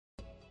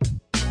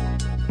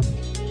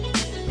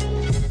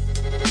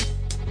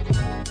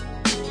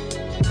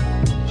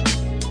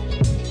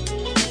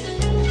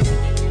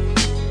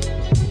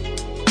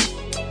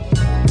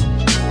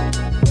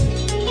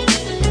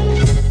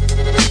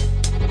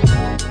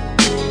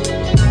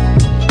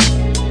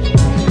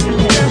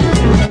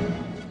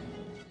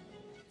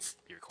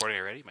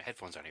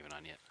headphones aren't even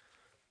on yet.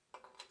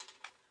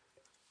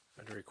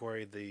 I had to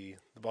record the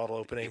bottle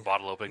opening. The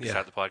bottle opening to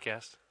start the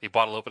podcast. The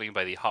bottle opening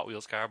by the Hot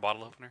Wheels car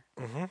bottle opener.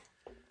 Mm-hmm.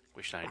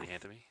 Wish I had to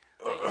hand to me.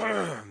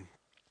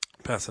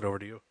 Pass it over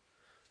to you.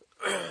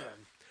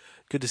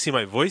 Good to see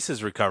my voice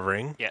is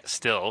recovering. Yeah,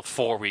 still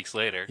 4 weeks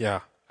later.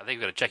 Yeah. I think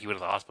we're going to check you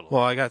into the hospital.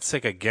 Well, I got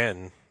sick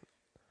again.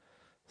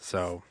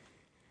 So,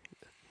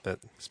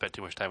 Spent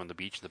too much time on the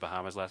beach in the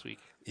Bahamas last week?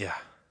 Yeah.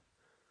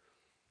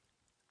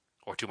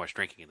 Or too much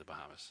drinking in the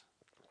Bahamas?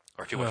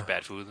 Or too much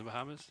bad food in the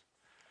Bahamas?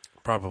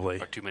 Probably.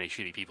 Or too many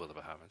shitty people in the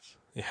Bahamas?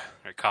 Yeah.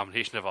 Or a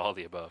combination of all of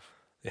the above?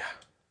 Yeah.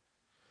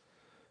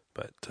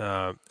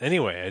 But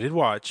anyway, I did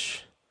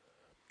watch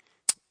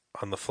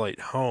on the flight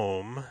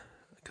home,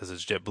 because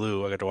it's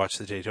JetBlue, I got to watch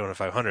the Daytona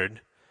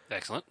 500.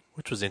 Excellent.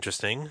 Which was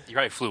interesting. You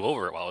probably flew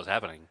over it while it was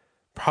happening.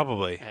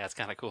 Probably. Yeah, that's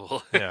kind of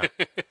cool. Yeah.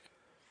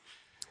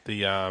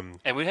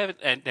 And we have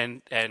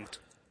and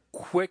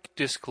quick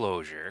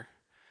disclosure,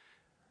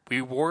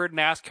 we were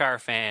NASCAR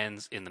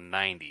fans in the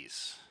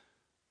 90s,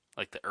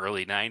 like the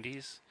early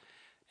 90s,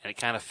 and it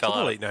kind of fell out.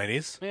 The late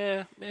 90s.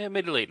 Yeah,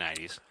 mid to late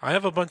 90s. I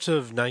have a bunch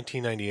of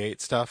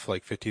 1998 stuff,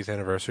 like 50th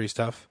anniversary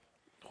stuff.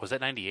 Was that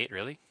 98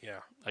 really? Yeah.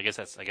 I guess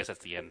that's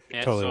the end.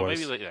 Yeah, totally so was.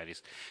 Maybe late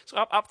 90s. So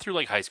up through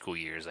like high school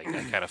years, I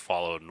kind of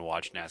followed and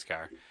watched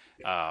NASCAR.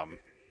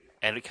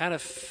 And it kind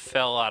of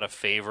fell out of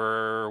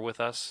favor with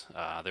us.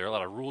 There were a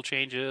lot of rule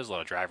changes, a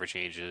lot of driver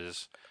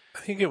changes. I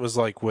think it was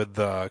like with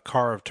the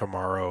Car of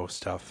Tomorrow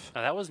stuff.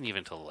 Now, that wasn't even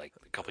until like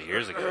a couple of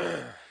years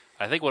ago.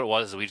 I think what it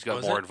was is we just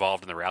got more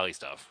involved in the rally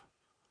stuff.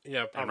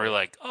 Yeah, and we're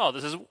like, oh,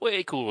 this is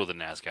way cooler than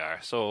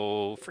NASCAR,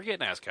 so forget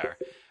NASCAR.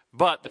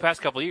 But the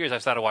past couple of years,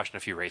 I've started watching a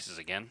few races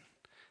again,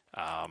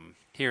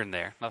 here and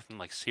there. Nothing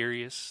like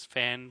serious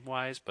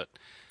fan-wise, but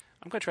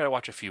I'm going to try to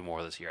watch a few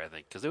more this year, I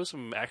think, because there was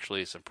some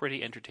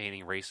pretty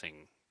entertaining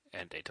racing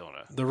at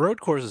Daytona. The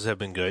road courses have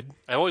been good.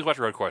 I always watch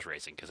road course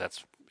racing because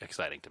that's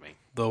exciting to me.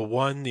 The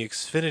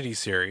Xfinity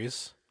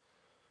Series,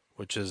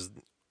 which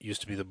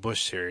used to be the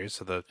Busch Series,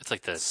 so it's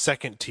like the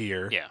second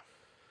tier. Yeah.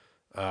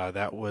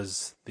 That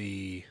was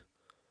the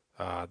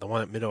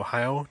one at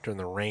Mid-Ohio during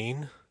the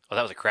rain. Oh,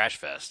 that was a crash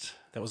fest.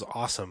 That was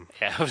awesome.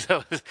 Yeah,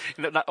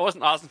 it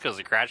wasn't awesome because of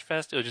the crash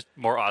fest. It was just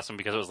more awesome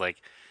because it was like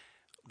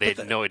they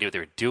had no idea what they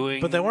were doing.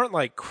 But they weren't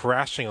like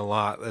crashing a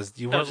lot.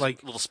 You weren't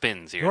like little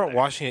spins here. You weren't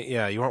watching it.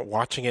 Yeah, you weren't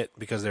watching it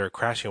because they were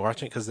crashing. You were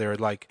watching it because they were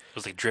like it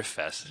was like drift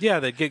fest. Yeah,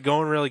 they'd get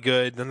going really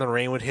good. Then the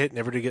rain would hit, and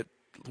everybody would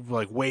get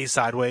like way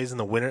sideways, and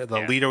the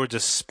leader would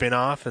just spin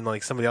off, and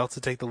like somebody else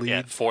would take the lead.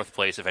 Yeah, fourth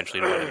place eventually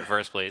to win in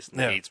first place, and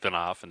then he'd spin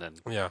off, and then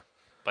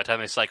by the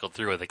time they cycled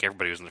through, I think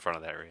everybody was in the front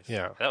of that race.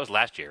 Yeah, that was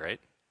last year, right?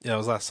 Yeah, it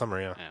was last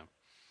summer. Yeah.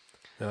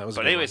 That was.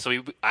 But anyway,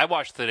 so I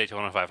watched the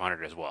Daytona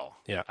 500 as well.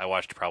 Yeah, I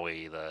watched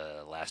probably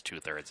the last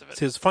 2/3 of it.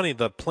 See, it's funny.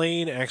 The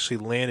plane actually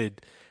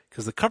landed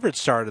because the coverage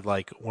started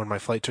like when my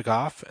flight took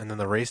off, and then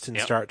the race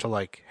didn't start till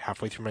like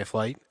halfway through my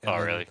flight. And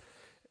oh, really?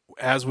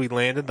 As we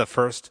landed, the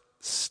first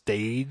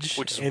stage,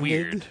 which is ended.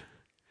 Weird.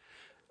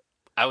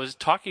 I was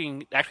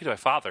talking actually to my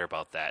father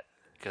about that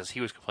because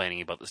he was complaining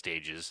about the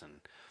stages,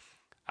 and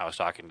I was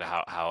talking to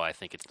how I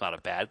think it's not a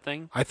bad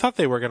thing. I thought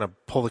they were going to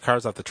pull the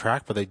cars off the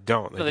track, but they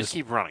don't. They just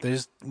keep running. They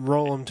just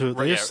roll them to.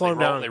 They just slow them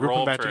down and group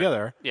them back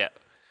together. Yeah.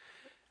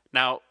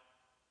 Now,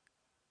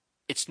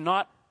 it's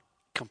not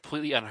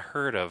completely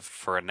unheard of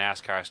for a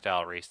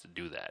NASCAR-style race to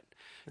do that.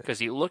 Because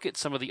you look at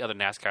some of the other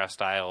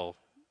NASCAR-style,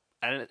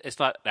 and it's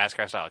not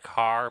NASCAR-style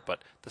car,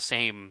 but the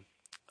same,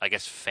 I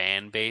guess,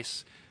 fan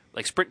base.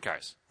 Like sprint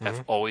cars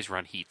have always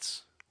run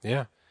heats.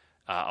 Yeah.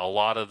 A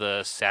lot of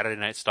the Saturday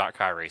night stock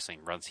car racing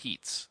runs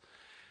heats.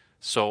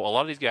 So a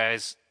lot of these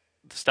guys,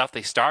 the stuff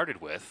they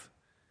started with,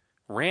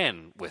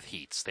 ran with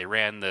heats. They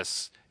ran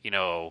this,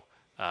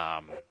 A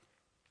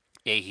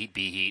heat,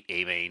 B heat,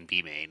 A main,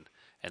 B main,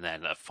 and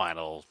then a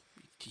final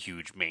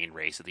huge main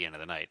race at the end of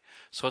the night.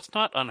 So it's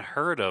not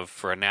unheard of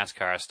for a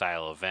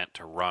NASCAR-style event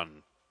to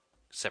run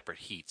separate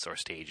heats or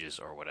stages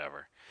or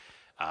whatever.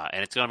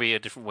 And it's going to be a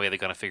different way they're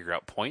going to figure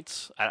out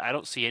points. I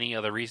don't see any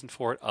other reason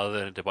for it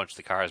other than to bunch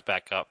the cars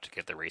back up to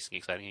get the racing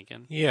exciting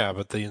again. Yeah,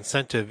 but the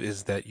incentive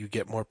is that you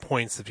get more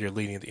points if you're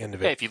leading at the end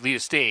of it. Yeah, if you lead a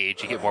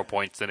stage, you get more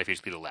points than if you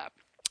just lead a lap.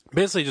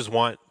 Basically, just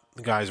want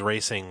the guys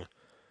racing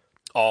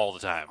all the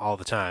time,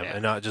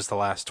 and not just the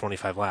last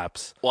 25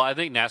 laps. Well, I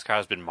think NASCAR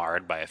has been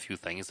marred by a few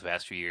things the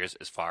past few years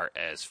as far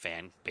as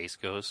fan base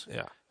goes.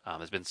 Yeah,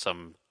 there's been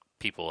some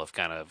people have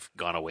kind of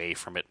gone away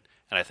from it.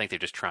 And I think they're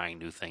just trying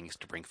new things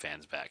to bring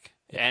fans back.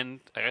 Yeah. And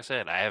like I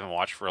said, I haven't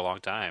watched for a long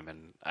time,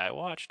 and I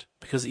watched.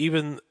 Because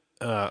even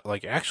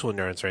like actual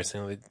endurance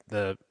racing,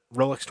 the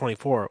Rolex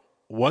 24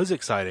 was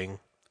exciting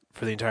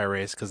for the entire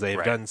race because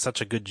they've done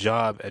such a good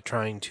job at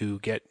trying to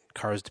get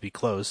cars to be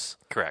close.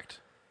 Correct.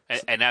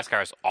 And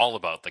NASCAR is all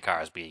about the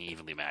cars being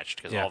evenly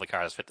matched because all the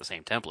cars fit the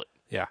same template.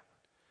 Yeah.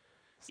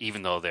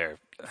 Even though they're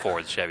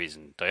Fords, Chevys,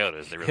 and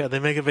Toyotas, they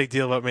make a big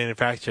deal about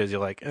manufacturers.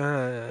 You're like,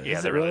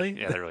 is it really?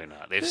 Yeah, they're really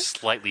not. They have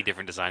slightly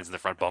different designs in the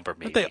front bumper.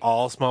 Maybe. Aren't they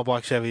all small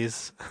block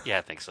Chevys? Yeah,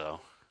 I think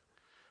so.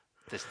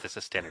 This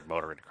is standard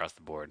motor right across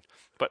the board.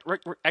 But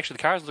actually,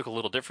 the cars look a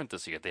little different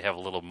this year. They have a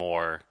little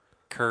more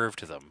curve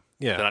to them.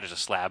 Yeah. They're not just a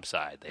slab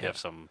side. They have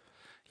some.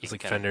 It's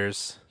like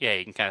fenders. Yeah,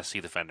 you can kind of see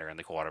the fender and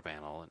the quarter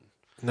panel. And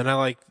then I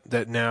like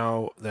that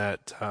now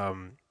that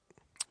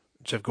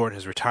Jeff Gordon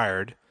has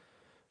retired,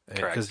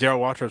 because Darrell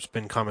Waltrip's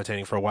been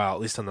commentating for a while, at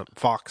least on the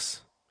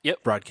Fox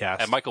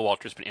broadcast. And Michael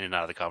Waltrip's been in and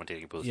out of the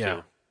commentating booth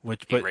too.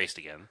 He raced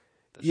again.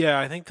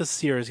 I think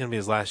this year is going to be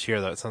his last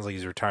year, though. It sounds like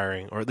he's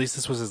retiring, or at least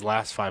this was his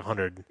last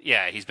 500.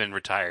 Yeah, he's been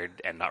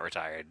retired and not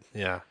retired.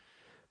 Yeah.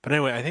 But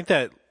anyway, I think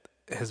that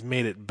has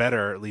made it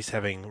better, at least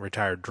having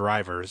retired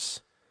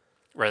drivers.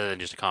 Rather than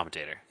just a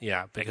commentator.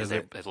 Yeah. Because they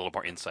have a little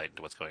more insight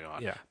into what's going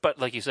on. Yeah. But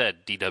like you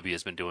said, DW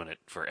has been doing it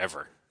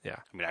forever. Yeah.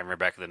 I mean, I remember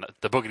back in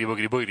the boogity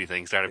boogity boogity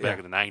thing started back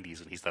in the 90s,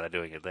 and he started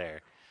doing it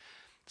there.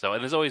 So,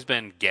 and there's always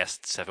been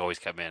guests have always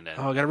come in. And,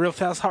 I got a real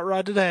fast hot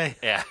rod today.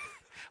 Yeah.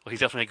 Well,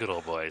 he's definitely a good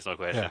old boy, there's no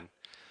question. Yeah.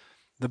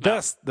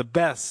 The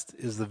best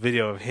is the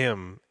video of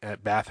him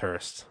at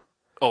Bathurst.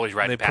 Oh, he's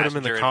riding passenger. They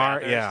put him in the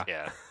car.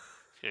 Yeah.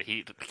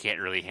 He can't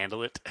really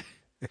handle it.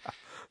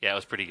 Yeah, it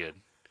was pretty good.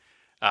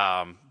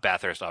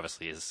 Bathurst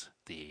obviously is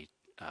the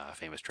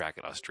famous track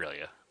in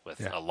Australia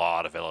with a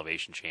lot of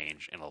elevation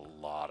change and a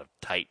lot of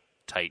tight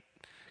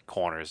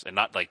corners, and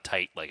not like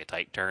tight like a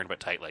tight turn, but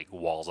tight like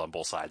walls on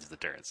both sides of the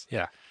turns.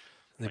 Yeah.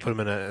 They put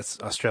him in an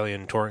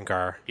Australian touring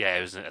car. Yeah,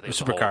 it was a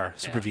supercar,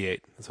 Super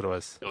V8. That's what it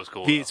was. It was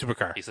cool. V8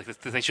 supercar. He's like, this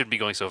thing shouldn't be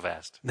going so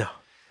fast. No.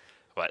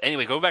 But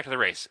anyway, going back to the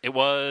race, it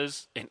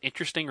was an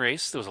interesting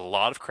race. There was a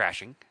lot of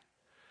crashing,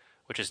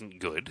 which isn't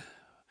good.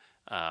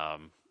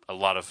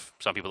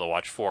 Some people that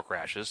watch 4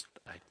 crashes.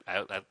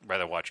 I'd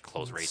rather watch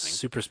close racing.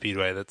 Super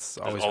speedway. That's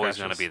always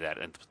going to be that,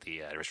 and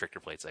the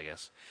restrictor plates, I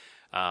guess.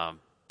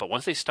 But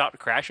once they stopped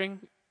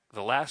crashing,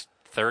 the last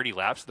 30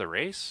 laps of the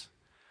race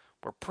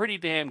were pretty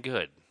damn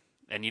good.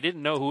 And you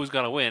didn't know who was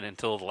going to win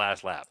until the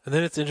last lap. And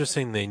then it's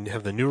interesting they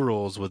have the new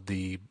rules with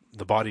the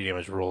body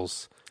damage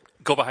rules.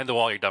 Go behind the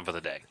wall, you're done for the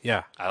day.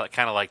 Yeah. I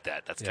kind of like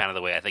that. That's kind of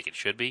the way I think it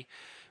should be,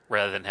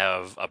 rather than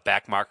have a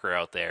back marker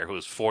out there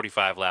who's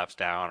 45 laps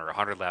down or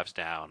 100 laps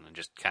down and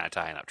just kind of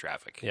tying up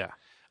traffic. Yeah.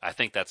 I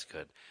think that's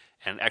good.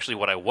 And actually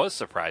what I was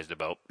surprised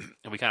about,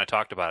 and we kind of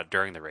talked about it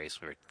during the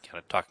race, we were kind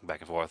of talking back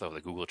and forth over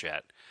the Google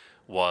chat,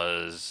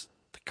 was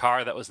the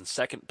car that was in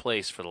second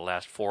place for the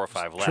last 4 or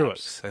 5 laps.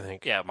 Truex, I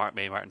think. Yeah,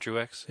 Martin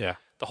Truex. Yeah.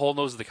 The whole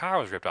nose of the car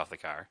was ripped off the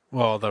car.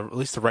 Well, at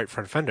least the right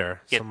front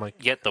fender.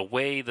 Yet the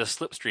way the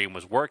slipstream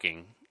was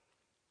working,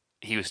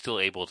 he was still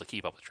able to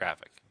keep up with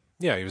traffic.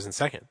 Yeah, he was in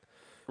second.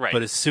 Right.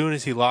 But as soon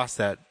as he lost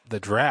the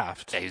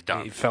draft, he's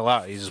done. He fell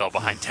out. He fell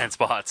behind 10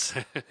 spots.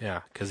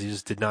 Yeah, because he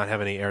just did not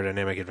have any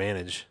aerodynamic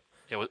advantage.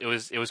 It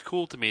was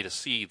cool to me to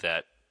see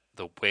that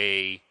the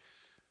way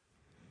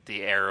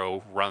the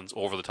arrow runs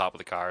over the top of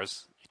the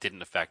cars, it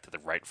didn't affect the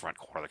right front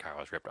corner of the car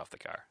was ripped off the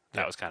car.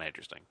 That was kind of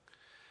interesting.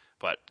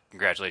 But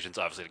congratulations,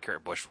 obviously, to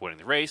Kurt Busch for winning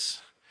the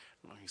race.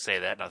 You say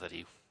that, not that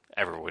he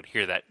ever would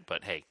hear that,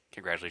 but hey,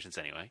 congratulations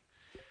anyway.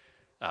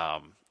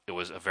 It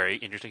was a very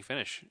interesting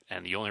finish,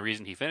 and the only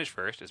reason he finished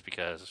first is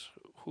because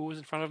who was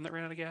in front of him that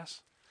ran out of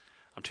gas?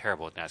 I'm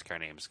terrible at NASCAR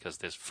names because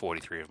there's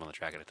 43 of them on the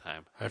track at a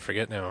time. I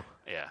forget now.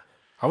 Yeah.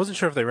 I wasn't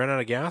sure if they ran out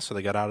of gas or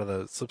they got out of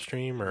the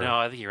slipstream. Or No,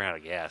 I think he ran out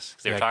of gas.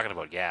 They were talking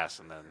about gas,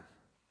 and then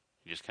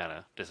he just kind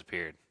of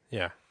disappeared.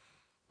 Yeah.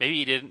 Maybe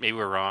he didn't. Maybe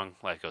we're wrong.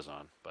 Life goes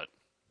on, but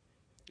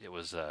it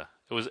was a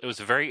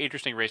very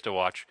interesting race to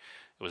watch.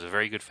 It was a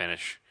very good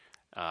finish,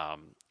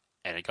 and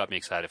it got me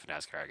excited for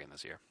NASCAR again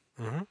this year.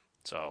 Mm-hmm.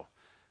 So,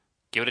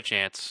 give it a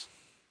chance.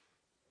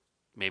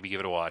 Maybe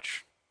give it a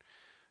watch,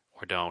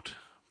 or don't.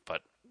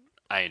 But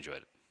I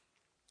enjoyed it.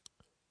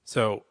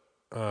 So,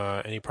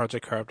 any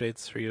project car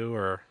updates for you,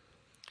 or?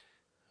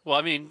 Well,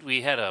 I mean,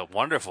 we had a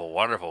wonderful,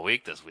 wonderful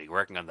week this week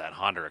working on that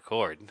Honda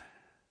Accord.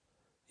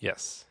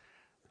 Yes.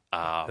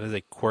 That is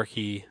a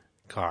quirky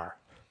car,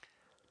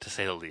 to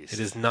say the least. It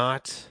is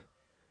not.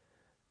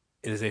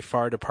 It is a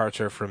far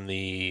departure from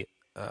the,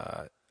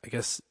 I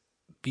guess,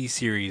 B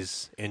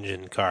series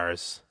engine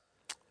cars,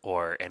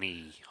 or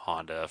any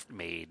Honda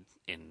made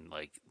in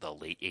like the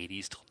late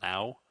 '80s till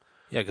now.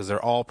 Yeah, because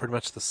they're all pretty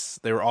much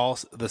they were all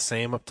the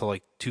same up to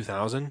like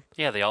 2000.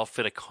 Yeah, they all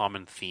fit a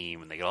common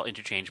theme, and they all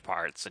interchange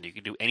parts, and you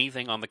could do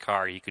anything on the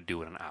car you could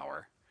do in an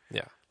hour.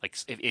 Yeah. Like,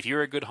 if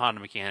you're a good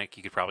Honda mechanic,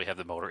 you could probably have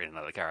the motor in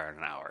another car in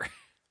an hour.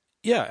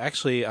 Yeah,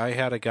 actually, I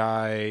had a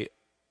guy,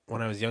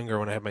 when I was younger,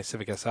 when I had my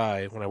Civic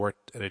Si, when I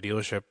worked at a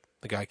dealership,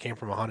 the guy came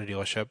from a Honda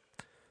dealership,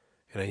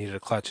 and I needed a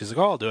clutch. He's like,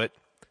 oh, I'll do it.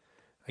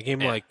 I gave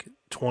him like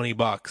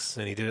 $20,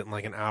 and he did it in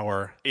like an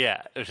hour.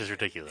 Yeah, which is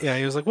ridiculous. Yeah,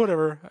 he was like,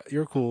 whatever,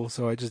 you're cool,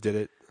 so I just did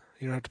it.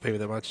 You don't have to pay me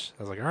that much.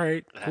 I was like, all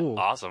right, cool.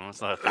 Awesome.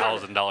 It's not a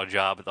 $1,000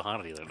 job at the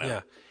Honda dealer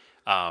now.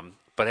 Yeah.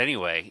 But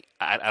anyway,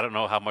 I don't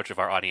know how much of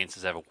our audience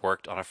has ever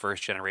worked on a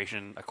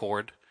first-generation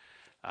Accord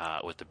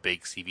with the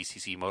big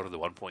CVCC motor, the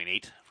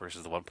 1.8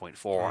 versus the 1.4.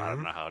 Mm-hmm. I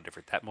don't know how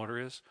different that motor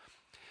is.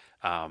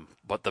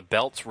 But the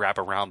belts wrap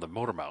around the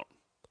motor mount.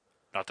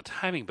 Not the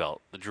timing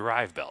belt, the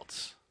drive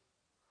belts.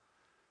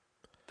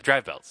 The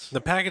drive belts.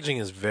 The packaging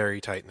is very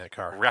tight in that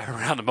car. Wrap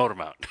around the motor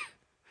mount.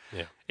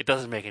 Yeah. It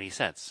doesn't make any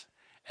sense.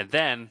 And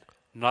then,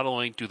 not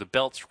only do the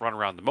belts run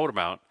around the motor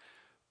mount,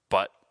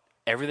 but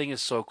everything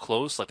is so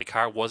close. Like the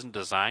car wasn't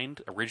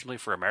designed originally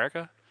for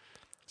America,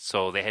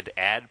 so they had to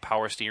add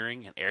power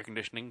steering and air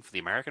conditioning for the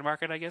American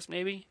market, I guess,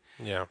 maybe.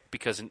 Yeah.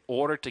 Because in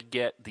order to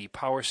get the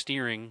power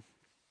steering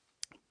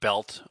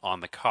belt on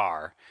the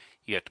car,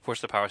 you have to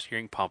push the power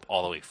steering pump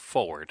all the way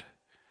forward,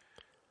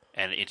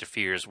 and it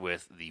interferes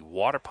with the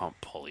water pump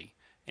pulley,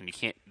 and you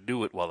can't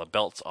do it while the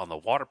belt's on the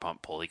water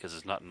pump pulley because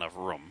there's not enough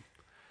room.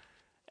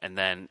 And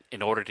then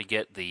in order to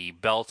get the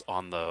belt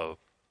on the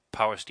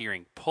power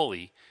steering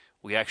pulley,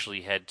 we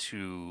actually had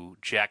to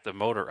jack the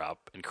motor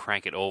up and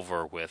crank it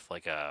over with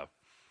like a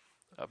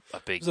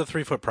big It's a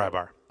 3-foot pry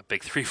bar. a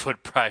big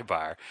 3-foot pry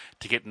bar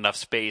to get enough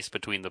space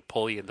between the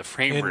pulley and the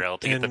frame rail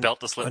to get the belt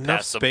to slip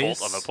past the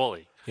bolt on the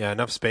pulley. Yeah,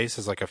 enough space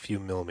is like a few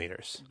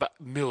millimeters. But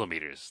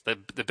millimeters.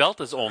 The belt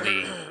is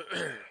only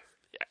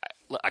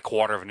a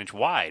quarter of an inch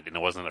wide, and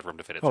there wasn't enough room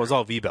to fit it Oh, it was through.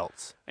 all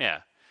V-belts.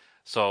 Yeah.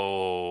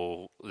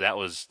 So that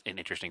was an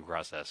interesting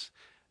process.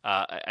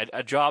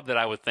 A job that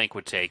I would think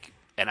would take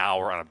an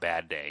hour on a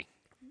bad day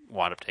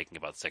wound up taking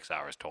about 6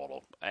 hours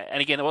total.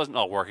 And again, it wasn't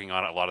all working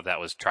on it. A lot of that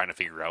was trying to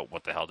figure out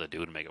what the hell to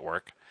do to make it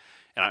work.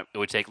 And it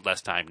would take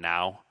less time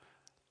now,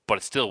 but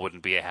it still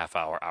wouldn't be a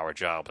hour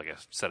job like a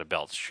set of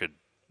belts should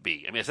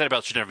be. I mean, a set of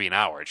belts should never be an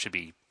hour. It should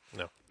be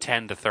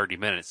 10 to 30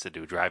 minutes to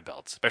do drive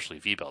belts, especially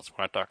V-belts.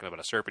 We're not talking about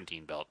a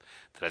serpentine belt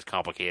that has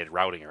complicated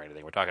routing or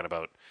anything. We're talking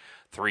about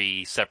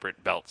 3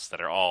 separate belts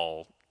that are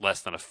all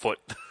less than a foot.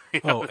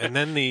 Oh, and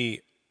then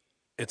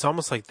it's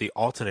almost like the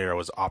alternator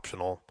was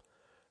optional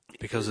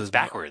because It's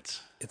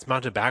backwards. It's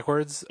mounted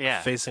backwards,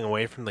 Yeah. facing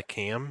away from the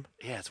cam.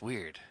 Yeah, it's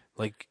weird.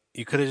 Like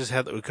you could have just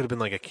had, it could have been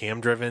like a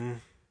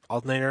cam-driven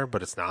alternator,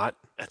 but it's not.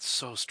 That's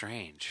so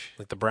strange.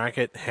 Like the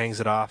bracket hangs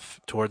it off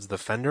towards the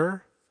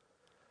fender.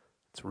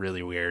 It's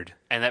really weird.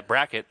 And that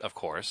bracket, of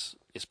course,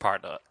 is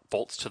part of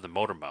bolts to the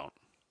motor mount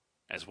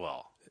as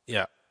well.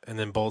 Yeah, and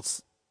then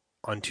bolts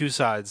on 2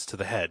 sides to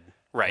the head.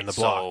 Right. And the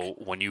block. So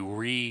when you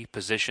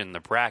reposition the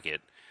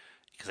bracket,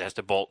 because it has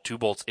to bolt 2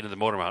 bolts into the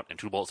motor mount and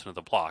 2 bolts into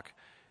the block,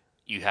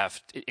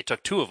 it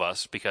took 2 of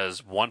us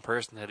because one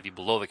person had to be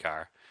below the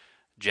car,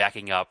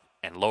 jacking up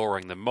and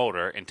lowering the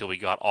motor until we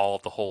got all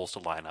of the holes to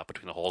line up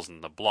between the holes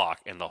in the block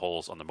and the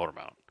holes on the motor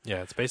mount.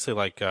 Yeah, it's basically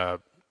like it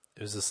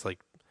was this like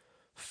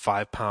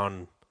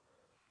 5-pound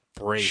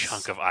brace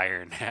Chunk of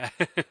iron.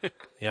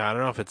 Yeah, I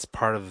don't know if it's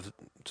part of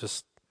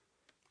just.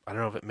 I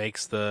don't know if it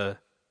makes the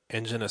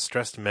engine a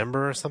stressed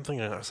member or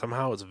something.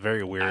 Somehow it's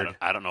very weird.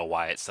 I don't know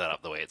why it's set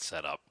up the way it's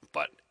set up,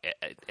 but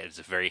it's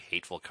a very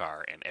hateful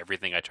car, and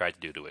everything I tried to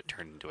do to it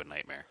turned into a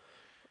nightmare.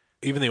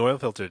 Even the oil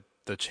filter,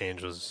 the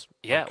change was.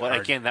 Yeah, well,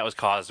 hard. again, that was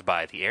caused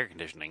by the air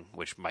conditioning,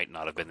 which might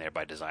not have been there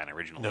by design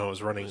originally. No, it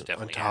was running on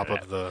definitely top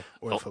added of the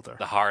oil filter.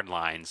 The hard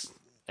lines,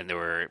 and there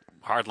were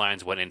hard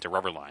lines went into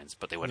rubber lines,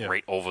 but they went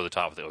right over the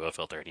top of the oil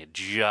filter, and you had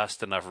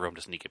just enough room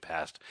to sneak it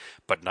past,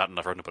 but not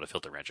enough room to put a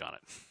filter wrench on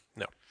it.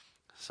 No.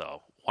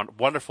 So,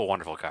 wonderful,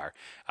 wonderful car.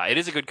 It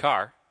is a good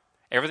car.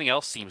 Everything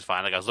else seems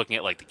fine. Like I was looking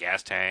at like the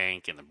gas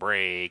tank and the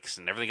brakes,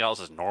 and everything else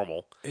is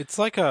normal. It's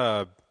like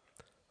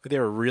they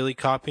were really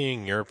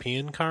copying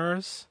European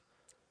cars.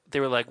 They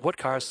were like, "What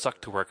cars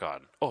suck to work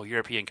on? Oh,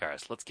 European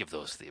cars. Let's give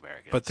those to the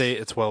Americans." But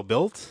it's well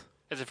built.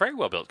 It's a very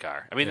well built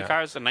car. I mean, Yeah. the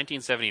car's in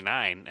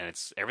 1979,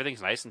 and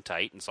everything's nice and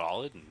tight and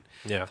solid, and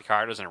Yeah. the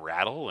car doesn't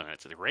rattle, and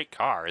it's a great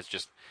car. It's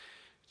just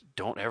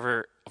don't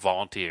ever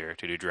volunteer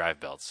to do drive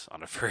belts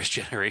on a first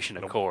generation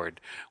Accord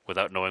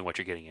without knowing what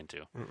you're getting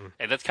into.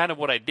 And that's kind of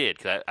what I did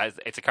because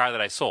it's a car that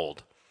I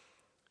sold,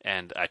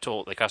 and I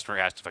told the customer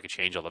asked if I could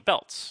change all the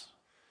belts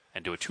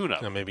and do a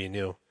tune-up. No, maybe you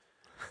knew.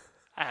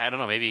 I don't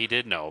know. Maybe he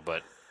did know,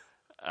 but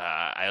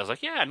I was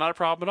like, "Yeah, not a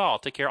problem at all. I'll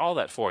take care of all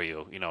that for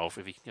you. You know, if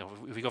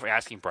we go for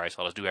asking price,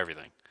 I'll just do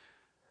everything."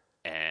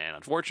 And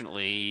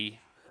unfortunately,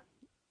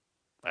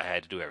 I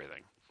had to do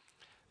everything.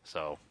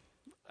 So,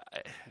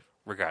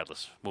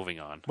 regardless, moving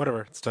on.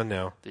 Whatever, it's done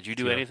now. Did you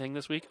do anything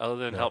this week other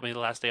than help me the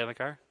last day on the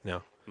car?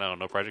 No.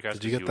 No project cars.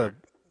 Did you get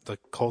the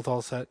Colt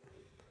all set?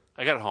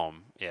 I got it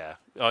home. Yeah.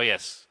 Oh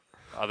yes,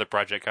 other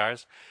project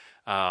cars.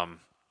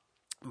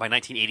 My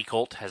 1980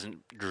 Colt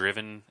hasn't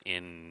driven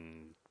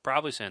in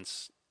probably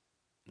since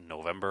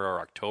November or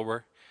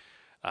October.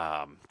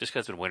 Just because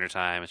it's been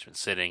wintertime, it's been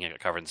sitting, it got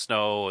covered in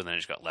snow, and then it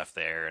just got left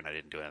there, and I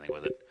didn't do anything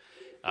with it.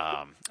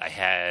 I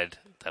had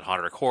that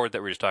Honda Accord that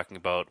we were just talking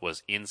about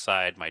was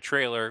inside my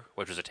trailer,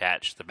 which was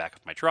attached to the back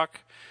of my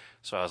truck.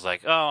 So I was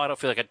like, oh, I don't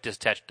feel like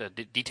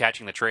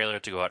detaching the trailer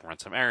to go out and run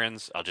some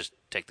errands. I'll just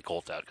take the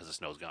Colt out because the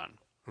snow's gone.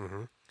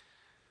 Mm-hmm.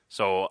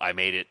 So I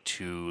made it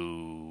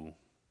to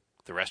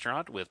the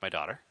restaurant with my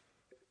daughter.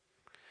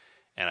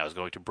 And I was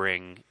going to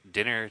bring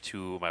dinner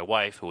to my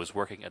wife, who was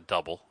working a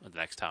double in the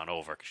next town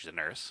over because she's a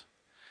nurse.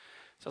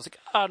 So I was like,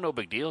 oh, no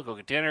big deal. Go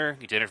get dinner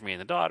for me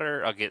and the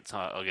daughter. I'll get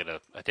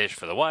a dish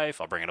for the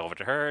wife. I'll bring it over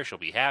to her. She'll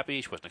be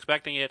happy. She wasn't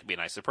expecting it. It'll be a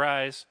nice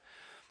surprise.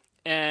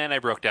 And I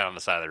broke down on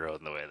the side of the road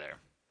on the way there.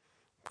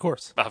 Of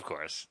course. Of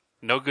course.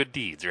 No good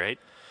deeds, right?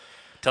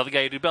 Tell the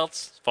guy who do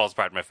belts, falls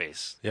apart in my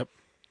face. Yep.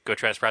 Go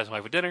try to surprise my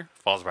wife with dinner.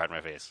 Falls apart in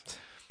my face.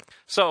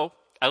 So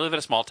I live in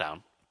a small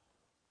town.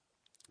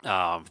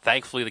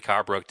 Thankfully, the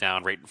car broke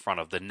down right in front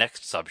of the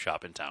next sub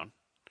shop in town.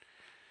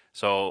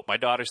 So my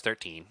daughter's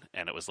 13,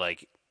 and it was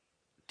like,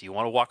 do you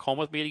want to walk home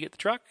with me to get the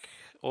truck?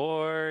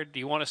 Or do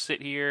you want to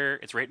sit here?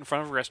 It's right in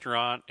front of a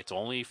restaurant. It's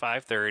only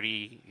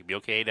 5:30. You'll be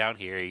okay down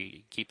here.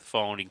 You keep the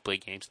phone. You can play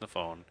games on the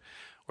phone.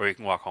 Or you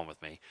can walk home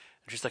with me.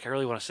 And she's like, I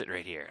really want to sit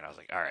right here. And I was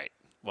like, all right.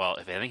 Well,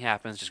 if anything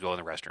happens, just go in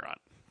the restaurant.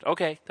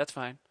 Okay, that's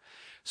fine.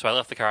 So I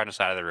left the car on the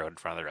side of the road in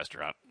front of the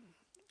restaurant.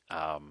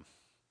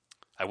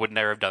 I would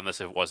never have done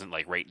this if it wasn't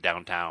like right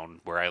downtown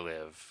where I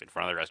live, in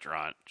front of the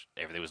restaurant.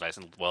 Everything was nice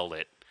and well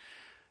lit.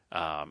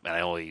 And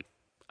I live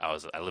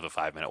a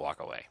 5-minute walk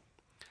away.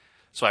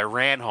 So I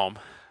ran home,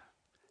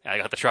 and I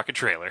got the truck and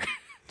trailer,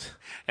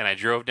 and I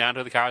drove down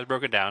to the car was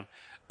broken down,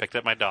 picked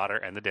up my daughter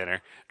and the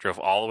dinner, drove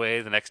all the way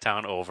to the next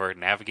town over,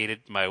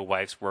 navigated my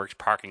wife's work's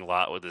parking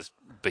lot with this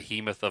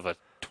behemoth of a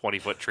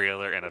 20-foot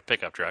trailer and a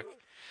pickup truck,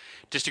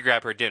 just to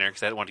grab her dinner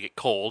because I didn't want to get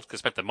cold because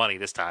I spent the money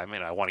this time,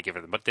 and I want to give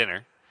her the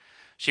dinner.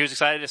 She was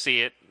excited to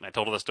see it. I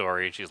told her the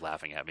story, and she was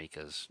laughing at me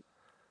because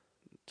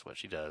it's what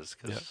she does,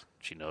 because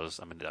she knows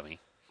I'm a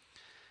dummy.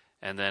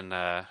 And then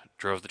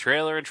drove the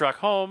trailer and truck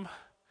home.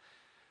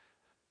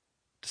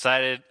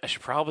 Decided I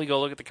should probably go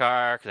look at the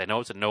car because I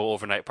know it's a no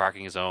overnight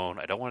parking zone.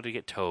 I don't want it to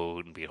get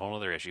towed and be a whole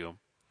other issue.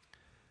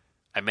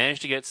 I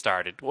managed to get it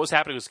started. What was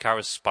happening was the car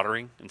was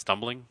sputtering and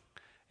stumbling.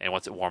 And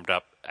once it warmed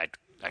up, I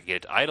could get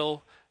it to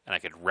idle, and I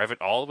could rev it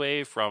all the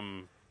way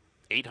from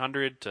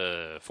 800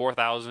 to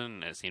 4,000,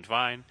 and it seemed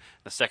fine.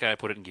 The second I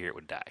put it in gear, it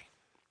would die.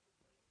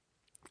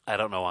 I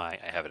don't know why.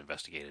 I haven't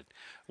investigated.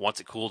 Once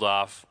it cooled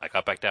off, I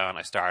got back down,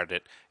 I started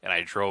it, and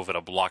I drove it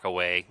a block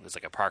away. There's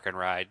like a park and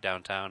ride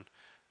downtown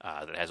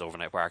that has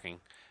overnight parking.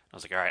 I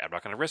was like, all right, I'm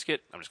not going to risk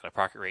it. I'm just going to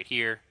park it right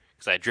here.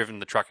 Because I had driven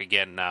the truck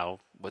again now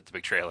with the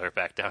big trailer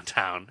back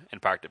downtown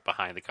and parked it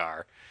behind the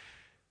car.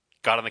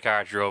 Got in the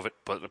car, drove it,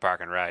 put it in the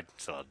park and ride.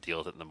 So I'll deal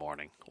with it in the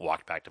morning.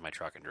 Walked back to my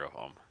truck and drove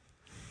home.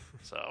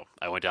 So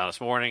I went down this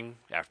morning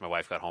after my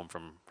wife got home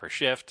from her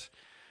shift.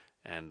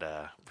 And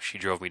she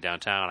drove me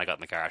downtown. I got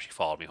in the car. She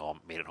followed me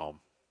home, made it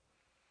home.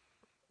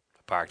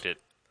 Parked it,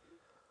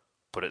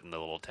 put it in the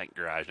little tank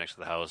garage next to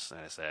the house, and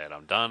I said,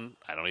 I'm done.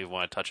 I don't even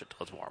want to touch it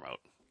till it's warm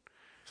out.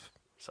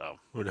 So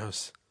who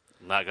knows?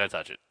 I'm not going to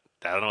touch it.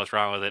 I don't know what's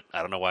wrong with it.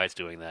 I don't know why it's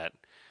doing that.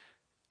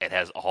 It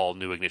has all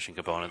new ignition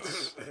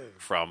components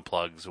from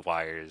plugs,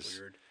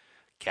 wires,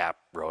 cap,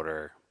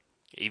 rotor.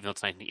 Even though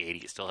it's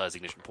 1980, it still has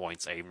ignition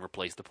points. I even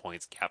replaced the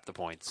points, capped the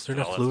points. Is there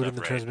enough fluid in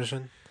the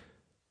transmission?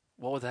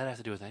 What would that have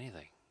to do with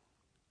anything?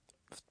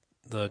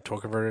 The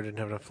torque converter didn't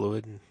have enough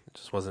fluid, and it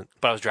just wasn't.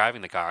 But I was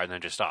driving the car and then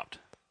it just stopped.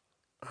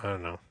 I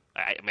don't know.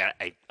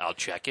 I'll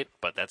check it,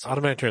 but that's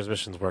automatic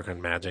transmissions work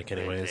on magic,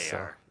 anyways. They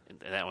are. And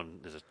that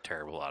one is a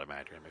terrible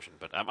automatic transmission,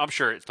 but I'm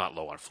sure it's not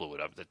low on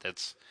fluid.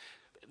 That's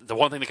the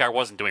one thing the car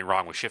wasn't doing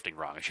wrong was shifting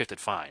wrong. It shifted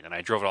fine, and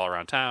I drove it all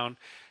around town,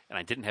 and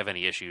I didn't have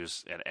any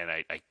issues, and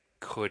I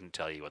couldn't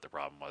tell you what the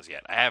problem was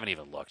yet. I haven't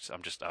even looked.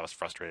 I was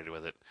frustrated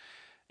with it,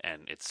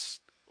 and it's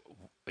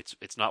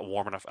not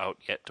warm enough out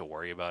yet to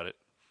worry about it.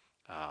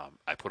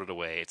 I put it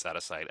away. It's out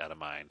of sight, out of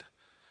mind,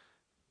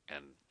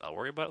 and I'll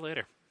worry about it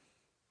later.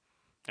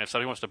 And if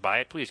somebody wants to buy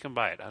it, please come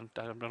buy it. I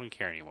don't even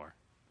care anymore.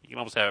 You can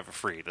almost have it for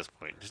free at this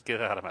point. Just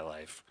get it out of my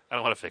life. I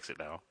don't want to fix it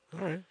now.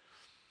 All right.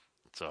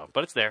 So,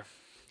 but it's there.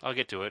 I'll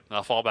get to it, and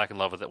I'll fall back in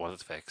love with it once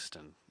it's fixed,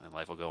 and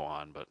life will go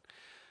on. But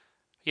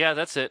yeah,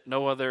 that's it.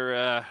 No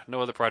other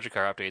project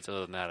car updates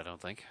other than that. I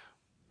don't think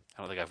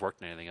I've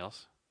worked on anything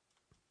else.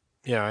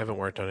 Yeah, I haven't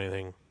worked on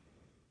anything.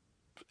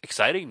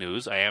 Exciting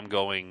news! I am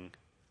going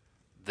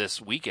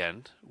this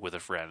weekend with a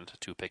friend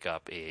to pick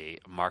up a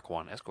Mark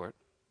I Escort.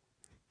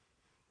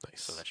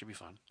 Nice. So that should be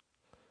fun.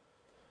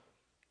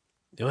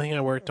 The only thing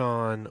I worked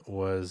on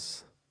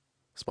was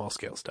small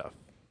scale stuff.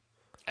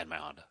 And my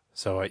Honda.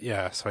 So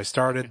I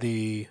started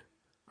the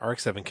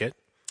RX-7 kit.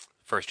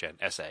 First gen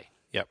SA.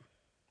 Yep.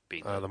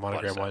 Being the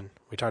monogram one.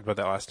 We talked about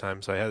that last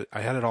time. So I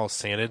had it all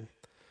sanded,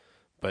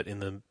 but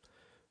in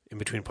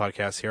between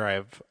podcasts here, I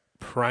have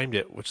primed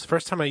it, which is the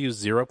first time I used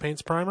Zero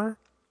Paint's primer.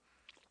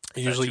 I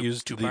usually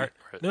use two-part?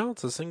 No,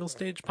 it's a single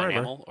stage primer.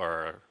 Enamel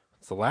or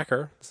it's the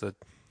lacquer. It's a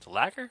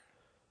lacquer?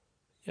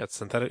 Yeah, it's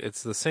synthetic.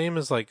 It's the same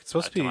as it's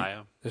supposed to be.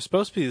 Tamiya. There's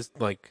supposed to be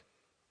like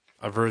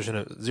a version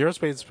of Zero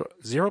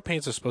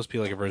Paints are supposed to be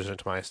like a version of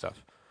Tamiya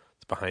stuff.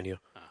 It's behind you.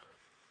 Oh.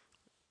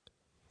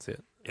 That's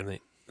it. And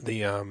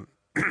the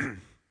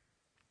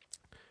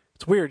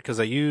it's weird because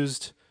I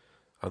used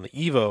on the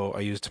Evo, I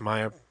used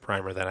Tamiya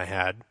primer that I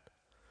had,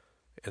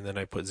 and then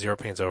I put Zero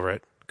Paints over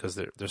it because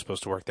they're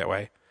supposed to work that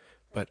way.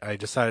 But I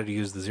decided to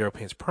use the Zero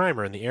Paints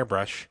primer in the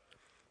airbrush,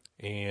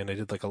 and I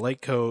did like a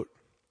light coat.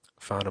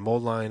 Found a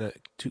mold line, a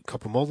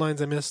couple mold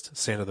lines I missed,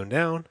 sanded them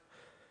down,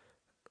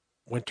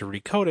 went to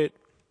recoat it.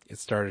 It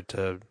started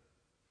to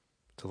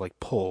like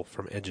pull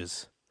from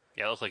edges.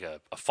 Yeah, it looks like a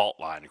fault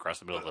line across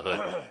the middle of the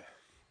hood.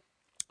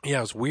 Yeah,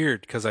 it was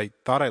weird because I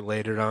thought I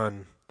laid it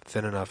on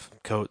thin enough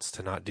coats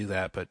to not do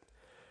that, but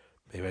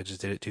maybe I just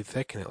did it too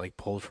thick and it like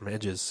pulled from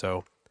edges.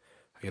 So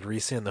I could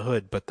resand the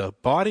hood, but the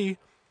body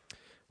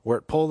where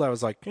it pulled, I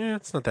was like,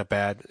 it's not that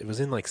bad. It was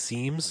in like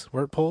seams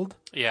where it pulled.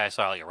 Yeah, I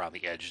saw like around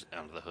the edge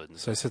under the hood. And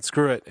So I said,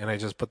 screw it, and I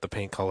just put the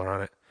paint color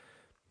on it.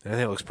 And I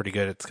think it looks pretty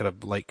good. It's got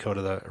a light coat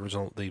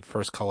of the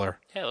first color.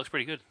 yeah, it looks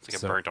pretty good. It's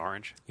like a burnt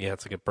orange. Yeah,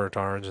 it's like a burnt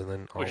orange, and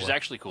then Which is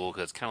actually cool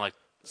because it's kind of like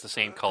it's the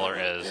same color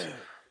as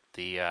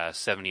the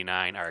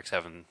 79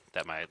 RX-7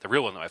 the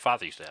real one that my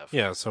father used to have.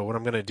 Yeah, so what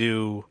I'm gonna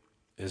do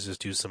is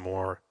just do some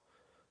more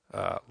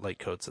light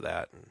coats of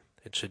that, and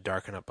it should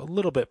darken up a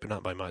little bit, but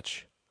not by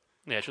much.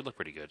 Yeah, it should look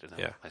pretty good. And then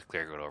Yeah. nice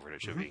clear coat over it.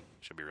 It should be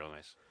real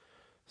nice.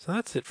 So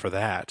that's it for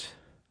that.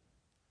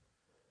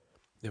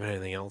 You have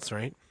anything else,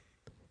 right?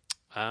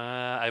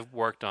 I've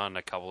worked on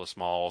a couple of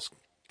small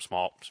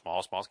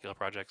scale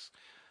projects.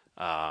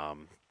 I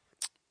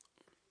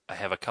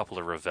have a couple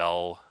of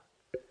Revell,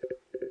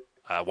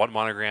 one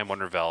monogram, one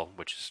Revell,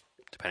 which is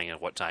depending on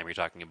what time you're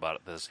talking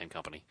about. They're the same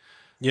company.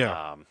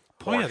 Yeah.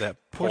 Porsche, that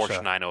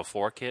Porsche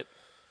 904 kit.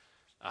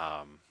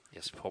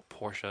 Yes,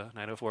 Porsche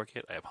 904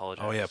 kit. I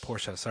apologize. Oh yeah,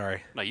 Porsche.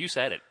 Sorry. No, you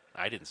said it.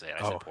 I didn't say it.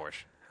 I said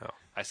Porsche. Oh.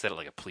 I said it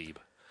like a plebe.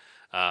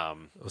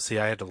 Well, see,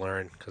 I had to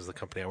learn because the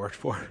company I worked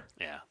for.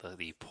 Yeah,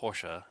 the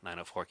Porsche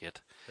 904 kit.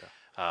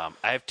 Yeah.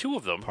 I have two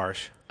of them.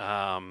 Porsche.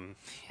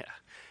 Yeah.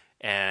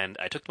 And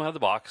I took them out of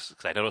the box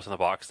because I noticed in the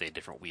box they had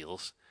different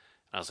wheels.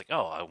 And I was like,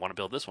 oh, I want to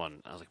build this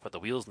one. I was like, but the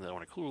wheels in that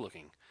one are cooler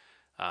looking.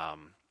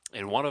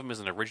 And one of them is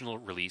an original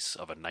release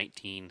of a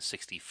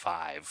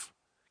 1965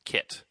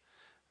 kit.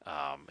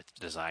 It's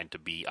designed to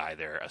be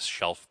either a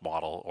shelf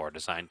model or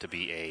designed to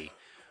be a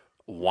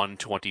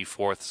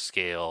 1/24th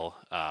scale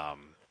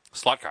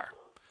slot car.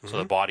 So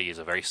the body is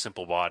a very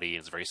simple body.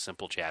 It's a very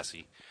simple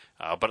chassis.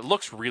 But it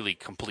looks really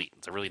complete.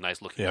 It's a really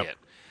nice looking kit.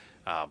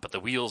 But the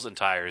wheels and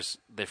tires,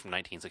 they're from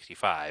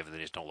 1965. They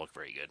just don't look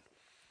very good.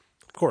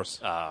 Of course.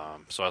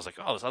 So I was like,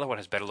 oh, this other one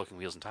has better looking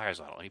wheels and tires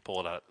on it. Let me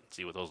pull it out and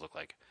see what those look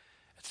like.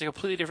 It's a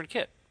completely different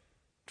kit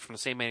from the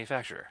same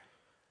manufacturer.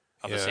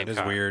 Of the same it is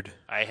car. weird.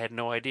 I had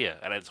no idea.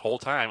 And this whole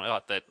time, I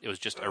thought that it was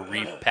just a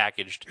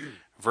repackaged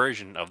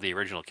version of the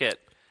original kit.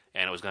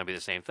 And it was going to be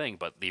the same thing.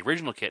 But the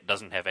original kit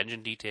doesn't have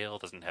engine detail,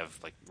 doesn't have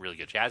like really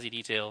good chassis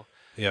detail.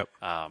 Yep.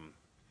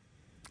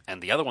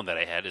 And the other one that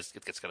I had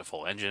it's got a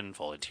full engine,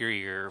 full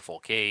interior, full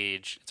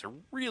cage. It's a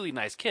really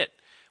nice kit,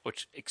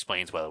 which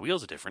explains why the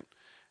wheels are different.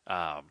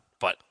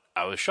 But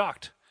I was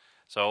shocked.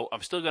 So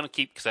I'm still going to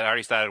keep, because I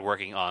already started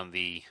working on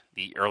the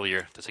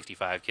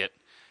 65 kit.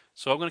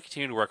 So I'm going to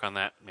continue to work on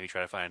that. Maybe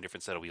try to find a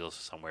different set of wheels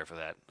somewhere for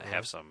that. I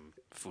have some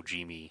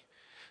Fujimi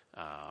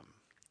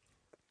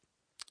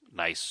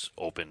nice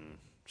open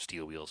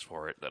steel wheels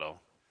for it that'll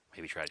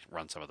maybe try to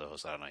run some of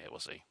those. I don't know yet. We'll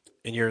see.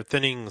 And you're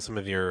thinning some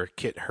of your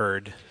kit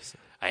herd.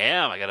 I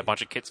am. I got a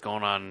bunch of kits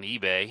going on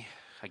eBay.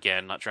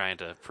 Again, not trying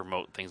to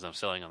promote things I'm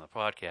selling on the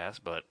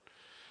podcast, but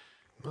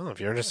Well, if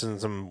you're interested in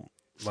some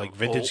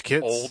vintage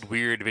kits. Old,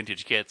 weird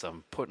vintage kits,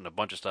 I'm putting a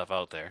bunch of stuff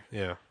out there.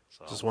 Yeah.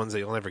 So. Just ones that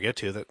you'll never get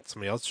to that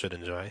somebody else should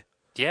enjoy.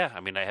 Yeah, I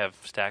mean, I have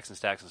stacks and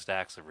stacks and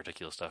stacks of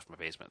ridiculous stuff in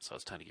my basement, so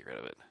it's time to get rid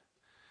of it.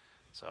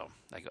 So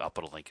I'll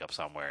put a link up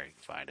somewhere. You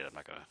can find it. I'm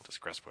not going to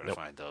discuss where to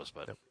find those,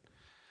 but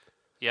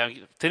yeah,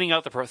 I'm thinning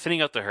out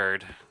the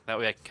herd. That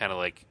way, I can kind of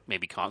like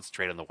maybe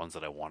concentrate on the ones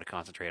that I want to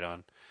concentrate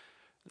on.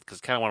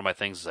 Because kind of one of my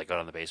things is I go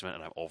down in the basement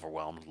and I'm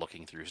overwhelmed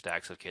looking through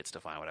stacks of kits to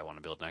find what I want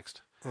to build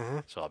next. Mm-hmm.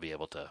 So I'll be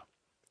able to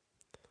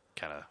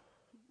kind of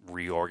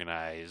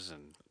reorganize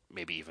and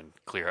maybe even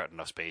clear out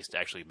enough space to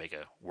actually make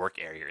a work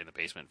area in the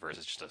basement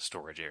versus just a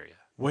storage area.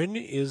 When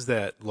is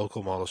that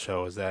local model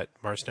show? Is that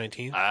March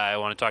 19th? I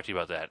want to talk to you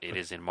about that. It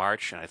is in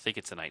March, and I think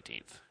it's the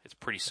 19th. It's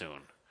pretty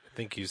soon. I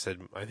think you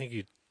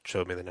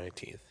showed me the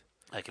 19th.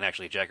 I can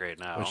actually check right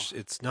now. Which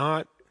it's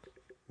not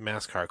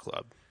MassCar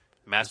Club.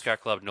 MassCar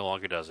Club no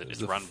longer does it.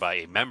 It's run by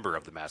a member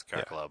of the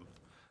MassCar Club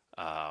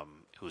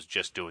who's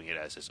just doing it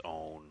as his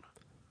own.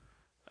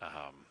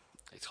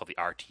 It's called the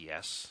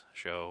RTS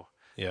show.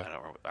 Yeah. I don't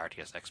remember,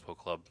 RTS Expo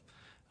Club.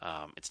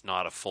 It's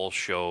not a full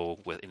show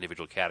with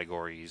individual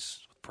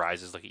categories, with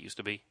prizes like it used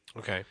to be.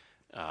 Okay.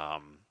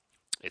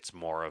 It's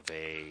more of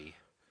a,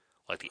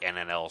 like the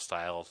NNL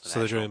style. So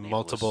they're doing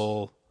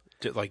multiple,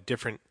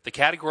 different. The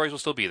categories will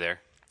still be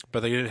there.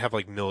 But they didn't have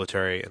like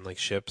military and like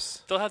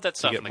ships. They'll have that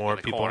stuff get in the, more in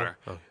the people. corner.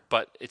 Oh.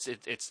 But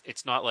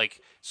it's not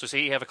like, so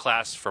say you have a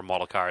class for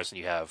model cars and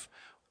you have,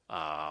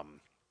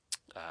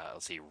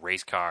 let's see,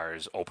 race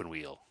cars, open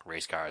wheel,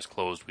 race cars,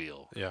 closed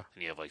wheel. Yeah.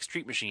 And you have like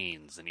street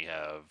machines and you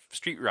have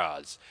street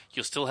rods.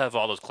 You'll still have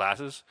all those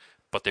classes,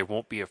 but there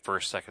won't be a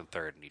first, second,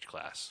 third in each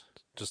class.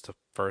 Just the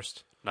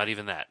first. Not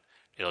even that.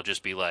 It'll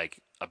just be like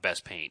a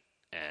best paint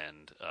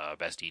and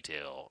best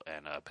detail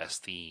and a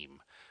best theme.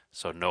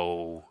 So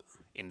no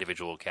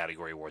individual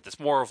category awards. It's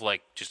more of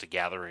like just a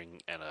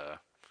gathering and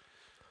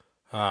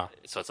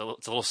so it's a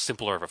little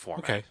simpler of a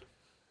format. Okay.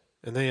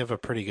 And they have a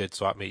pretty good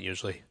swap meet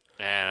usually.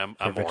 And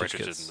I'm more vintage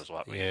interested kits. in the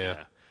swap meet.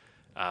 Yeah.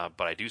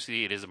 But I do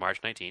see it is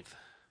March 19th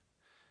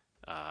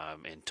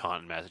in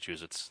Taunton,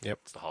 Massachusetts. Yep.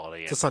 It's the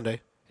holiday. It's a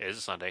Sunday. It is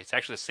a Sunday. It's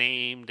actually the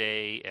same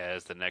day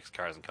as the next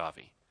Cars and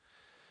Coffee.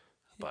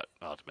 But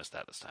I'll have to miss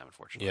that this time,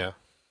 unfortunately. Yeah.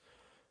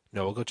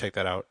 No, we'll go check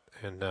that out.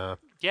 And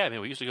Yeah, I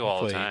mean, we used to go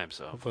all the time,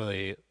 so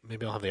hopefully,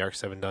 maybe I'll have the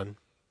ARC-7 done.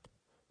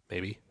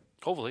 Maybe.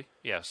 hopefully,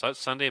 yeah. So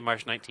Sunday,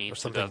 March 19th, Or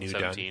something new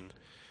done. 2017,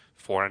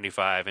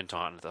 $495 in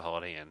Taunton at the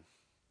Holiday Inn.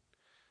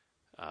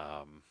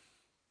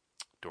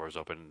 Doors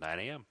open at 9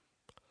 a.m.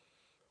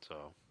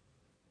 So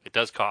it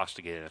does cost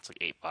to get in. It's like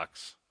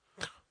 $8,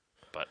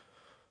 but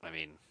I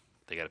mean,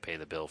 they got to pay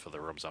the bill for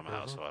the room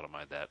somehow, so I don't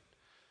mind that.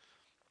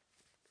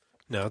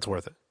 No, it's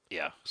worth it.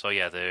 Yeah. So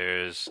yeah,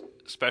 there's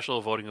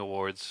special voting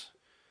awards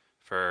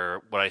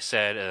for what I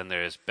said, and then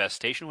there's best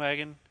station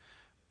wagon,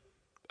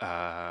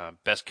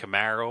 best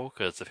Camaro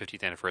because it's the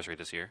 50th anniversary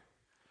this year,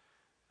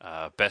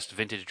 best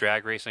vintage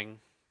drag racing,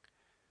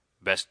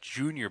 best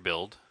junior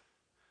build,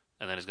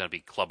 and then there's going to be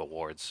club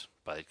awards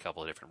by a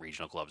couple of different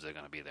regional clubs that are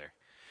going to be there.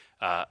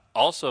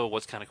 Also,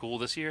 what's kind of cool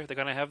this year they're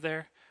going to have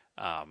there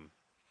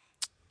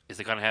is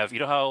they're going to have, you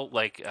know how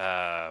like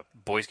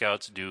Boy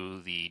Scouts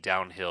do the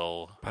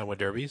downhill Pinewood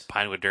Derbies?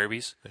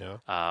 Derbies?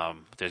 Yeah.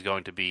 There's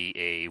going to be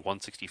a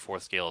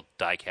 1/64th scale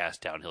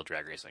die-cast downhill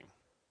drag racing.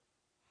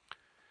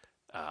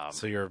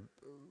 So your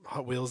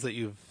Hot Wheels that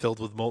you've filled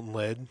with molten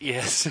lead?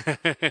 Yes.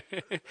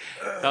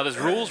 Now there's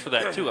rules for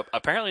that too.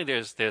 Apparently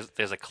there's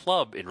a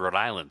club in Rhode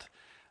Island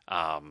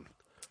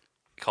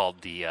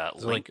called the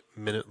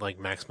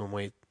Maximum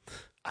weight?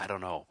 I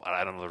don't know.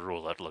 I don't know the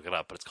rules. I have to look it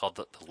up. But it's called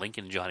the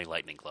Lincoln Johnny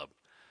Lightning Club.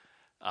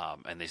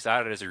 And they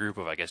started as a group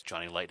of, I guess,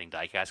 Johnny Lightning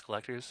diecast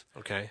collectors.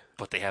 Okay.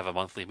 But they have a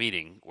monthly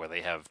meeting where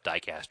they have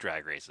diecast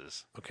drag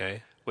races.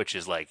 Okay. Which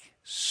is like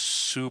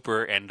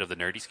super end of the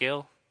nerdy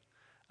scale.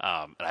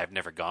 And I've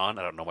never gone.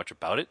 I don't know much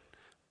about it.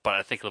 But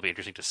I think it'll be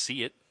interesting to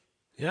see it.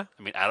 Yeah.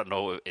 I mean, I don't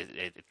know.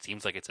 It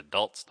seems like it's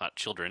adults, not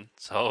children.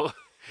 So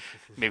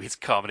maybe it's a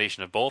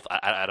combination of both.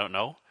 I don't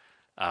know.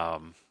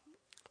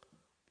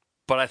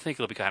 But I think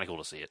it'll be kind of cool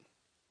to see it.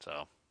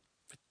 So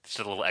it's just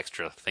a little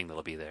extra thing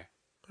that'll be there.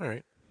 All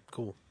right.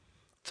 Cool.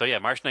 So yeah,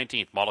 March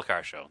 19th, model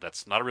car show.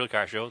 That's not a real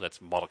car show. That's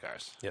model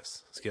cars.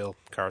 Yes. Scale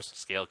cars.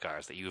 Scale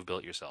cars that you have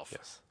built yourself.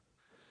 Yes.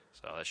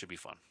 So that should be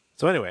fun.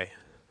 So anyway,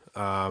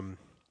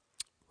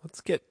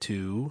 let's get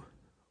to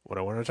what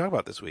I want to talk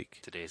about this week.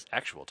 Today's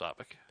actual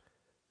topic.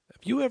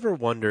 Have you ever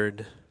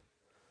wondered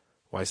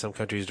why some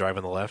countries drive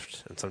on the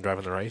left and some drive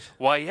on the right?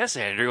 Why, yes,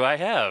 Andrew, I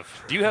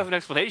have. Do you have an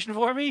explanation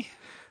for me?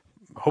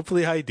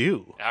 Hopefully I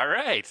do. All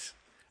right.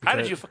 How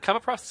did you come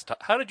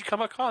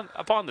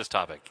upon this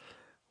topic?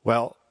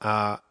 Well,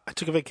 I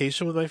took a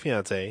vacation with my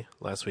fiance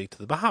last week to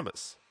the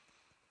Bahamas.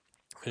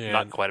 And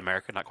Not quite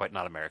America,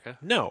 not America.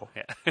 No.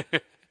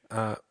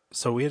 Yeah.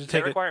 So we had to Does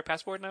take that require a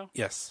passport now?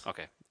 Yes.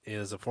 Okay. It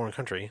is a foreign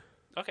country.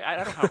 Okay, I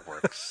don't know how it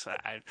works.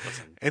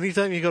 Listen,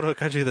 Anytime you go to a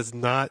country that's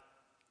not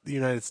the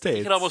United States,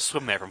 you can almost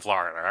swim there from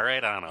Florida, all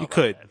right? I don't know. You about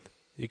could. that.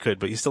 You could,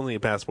 but you still need a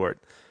passport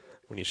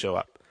when you show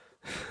up.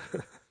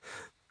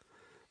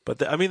 But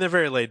they're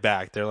very laid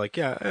back. They're like,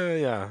 yeah, you're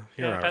Yeah,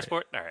 all right.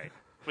 passport? All right.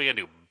 What are you going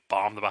to do?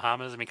 Bomb the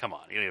Bahamas? I mean, come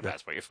on. You don't need a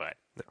passport. You're fine.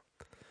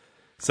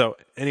 So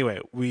anyway,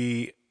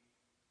 we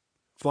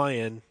fly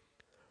in,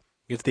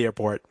 get to the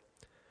airport,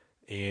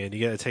 and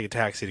you got to take a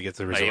taxi to get to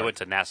the resort. You went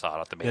to Nassau,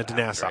 not the main Yeah, to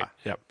island, Nassau. right?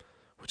 Yep.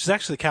 Which is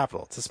actually the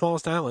capital. It's the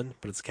smallest island,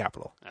 but it's the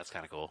capital. That's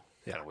kind of cool.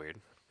 Yeah. Kind of weird.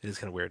 It is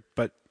kind of weird.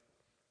 But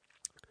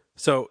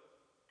so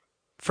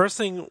first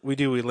thing we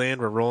do, we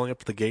land, we're rolling up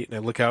to the gate, and I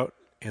look out,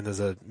 and there's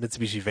a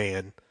Mitsubishi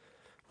van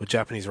with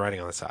Japanese writing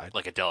on the side.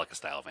 Like a Delica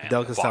style van.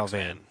 Delica a style box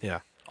van. Yeah.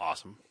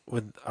 Awesome.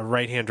 With a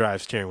right-hand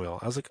drive steering wheel.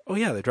 I was like, oh,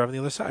 yeah, they're driving the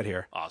other side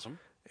here. Awesome.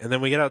 And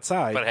then we get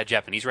outside. But it had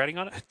Japanese writing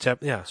on it?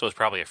 Yeah, So it's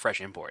probably a fresh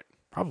import.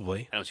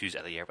 probably. And it was used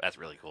at the airport. That's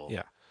really cool.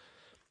 Yeah.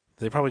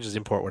 They probably just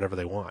import whatever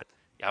they want.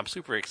 Yeah, I'm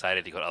super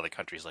excited to go to other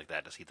countries like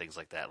that to see things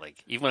like that.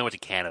 Like, even when I went to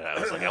Canada, I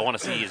was like, I want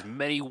to see as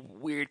many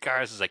weird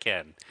cars as I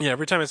can. Yeah,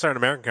 every time I saw an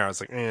American car, I was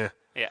like, eh.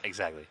 Yeah,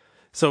 exactly.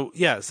 So,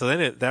 yeah, so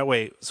then that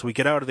way, so we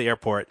get out of the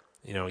airport,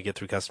 we get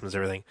through customs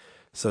and everything.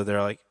 So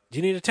they're like, do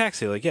you need a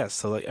taxi? Like, yes.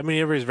 So,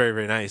 everybody's very,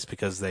 very nice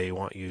because they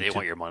want you They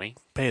want your money.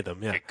 pay them.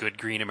 Yeah. Your good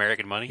green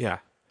American money. Yeah.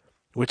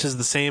 Which is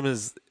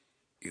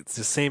it's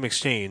the same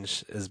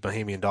exchange as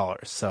Bahamian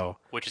dollars. So,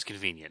 Which is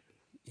convenient.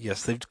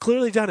 yes, they've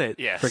clearly done it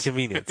Yes. for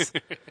convenience.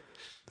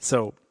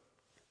 So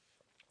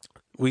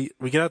we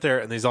get out there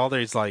and there's all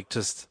these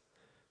just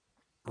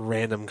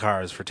random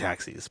cars for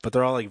taxis, but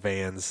they're all like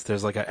vans.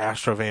 There's like an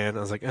Astro van. I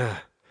was like, ugh.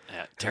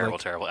 Yeah,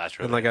 terrible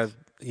Astro. And like a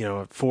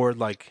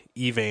Ford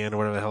E-van or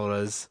whatever the hell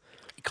it is.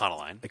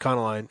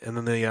 Econoline. And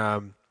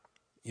then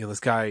this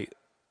guy,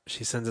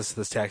 she sends us to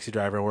this taxi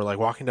driver and we're like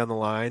walking down the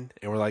line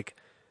and we're like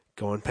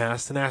going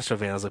past an Astro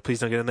van. I was like, please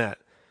don't get in that.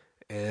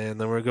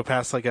 And then we're going to go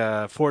past like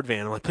a Ford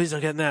van. I'm like, please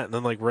don't get in that. And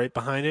then like right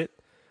behind it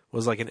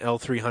was like an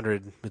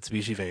L300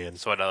 Mitsubishi van.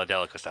 So another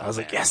Delica style. I was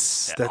van. like,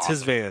 yes, Yeah, that's awesome.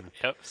 his van.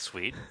 Yep,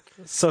 sweet.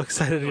 So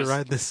excited to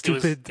ride this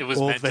stupid it was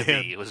old meant van.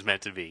 to be. It was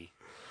meant to be.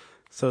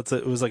 So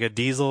it was like a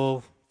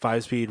diesel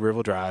 5-speed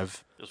rear-wheel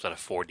drive, It was about a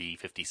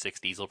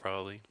 4D56 diesel,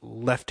 probably.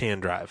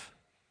 left-hand drive,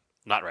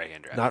 Not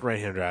right-hand drive. not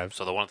right-hand drive.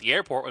 So the one at the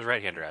airport was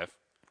right-hand drive,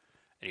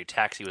 and your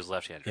taxi was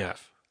left-hand Yeah.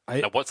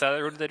 drive. Now, what side of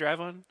the road did they drive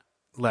on?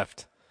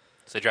 Left.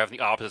 So they drive on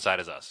the opposite side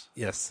as us.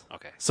 Yes.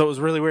 Okay. So it was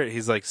really weird.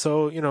 He's like,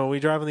 so, we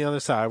drive on the other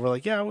side. We're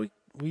like, yeah,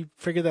 we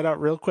figured that out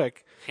real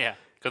quick. Yeah.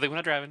 Good thing we're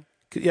not driving.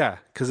 Yeah,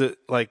 because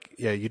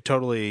you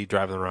totally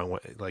drive the wrong way.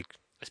 Like,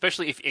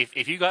 especially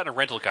if you got in a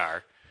rental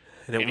car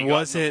and it you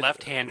wasn't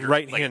left-hand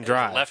right-hand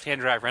drive. Left-hand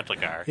drive rental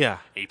car. Yeah.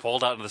 And you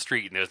pulled out into the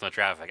street and there's no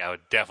traffic, I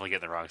would definitely get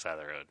in the wrong side of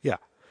the road. Yeah.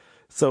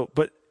 So,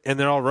 and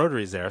they're all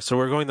rotaries there. So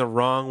we're going the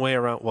wrong way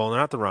around. Well,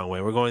 not the wrong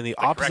way. We're going the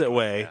opposite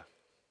way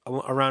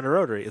around a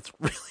rotary. It's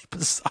really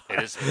bizarre.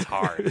 It's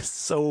hard. It's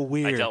so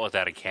weird. I dealt with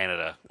that in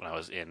Canada when I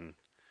was in.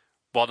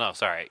 Well, no,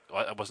 sorry.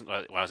 I wasn't.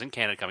 When I was in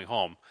Canada coming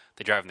home,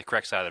 they drive on the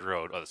correct side of the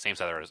road, or the same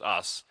side of the road as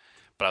us,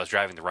 but I was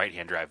driving the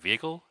right-hand drive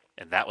vehicle,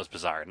 and that was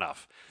bizarre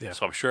enough. Yeah.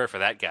 So I'm sure for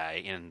that guy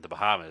in the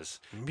Bahamas,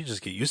 Maybe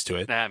just get used to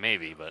it.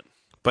 maybe, but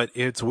But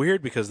it's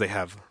weird because they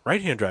have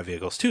right-hand drive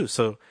vehicles too.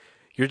 So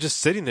you're just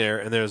sitting there,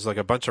 and there's like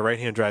a bunch of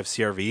right-hand drive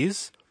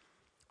CRVs,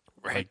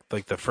 right,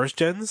 like the first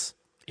gens.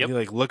 Yep. You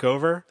like look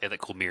over. Yeah, that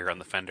cool mirror on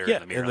the fender. Yeah,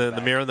 and the mirror, and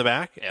the mirror on the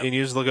back, Yep. and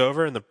you just look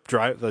over, and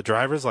the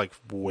driver's like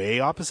way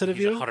opposite of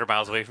He's you. 100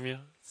 miles away from you.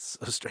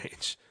 So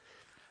strange.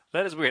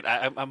 That is weird.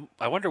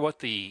 I wonder what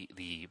the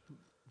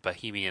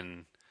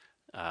Bahamian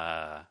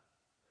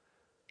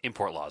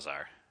import laws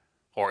are,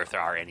 or if there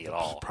are any at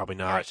all. Probably Or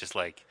not. it's just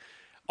like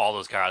all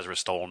those cars were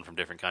stolen from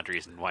different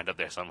countries and wind up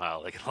there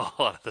somehow, like in a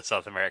lot of the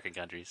South American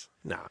countries.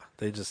 Nah,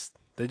 they just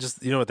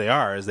what they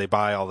are is they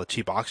buy all the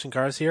cheap auction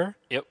cars here,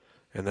 Yep.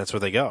 and that's where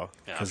they go.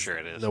 Yeah, I'm 'cause sure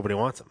it is. Nobody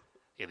wants them.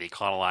 Yeah, the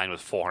Econoline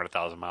with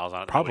 400,000 miles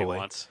on it. Probably. Nobody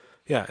wants.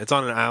 Yeah, it's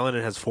on an island.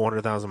 It has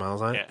 400,000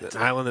 miles on it. Yeah. An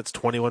island that's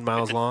 21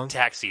 miles It's a long.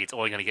 taxi. It's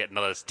only going to get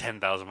another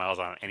 10,000 miles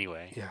on it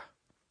anyway. Yeah.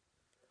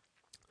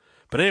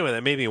 But anyway,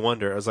 that made me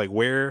wonder. I was like,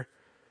 where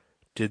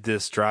did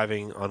this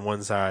driving on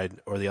one side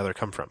or the other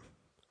come from?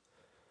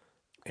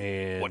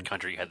 And What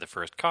country had the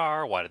first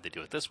car? Why did they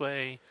do it this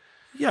way?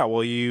 yeah,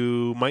 well,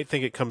 you might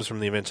think it comes from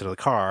the invention of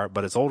the car,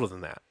 but it's older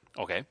than that.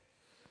 Okay.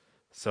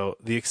 So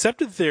the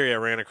accepted theory I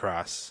ran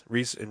across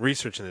in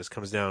researching this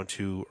comes down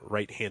to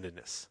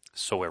right-handedness.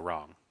 So we're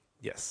wrong.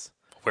 Yes,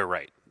 We're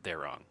right. They're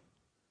wrong.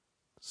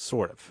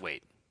 sort of.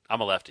 Wait.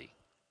 I'm a lefty.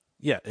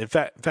 Yeah, in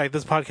fact,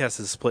 this podcast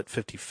is split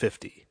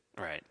 50-50.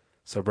 Right.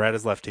 So Brad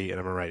is lefty and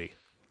I'm a righty.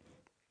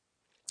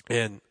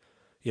 And,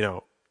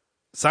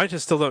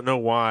 scientists still don't know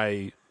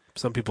why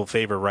some people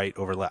favor right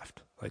over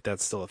left. Like,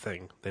 that's still a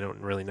thing. They don't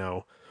really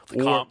know.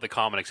 The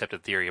common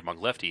accepted theory among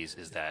lefties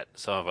is that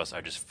some of us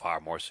are just far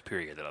more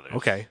superior than others.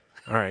 Okay.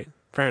 All right.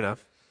 Fair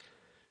enough.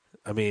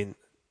 I mean,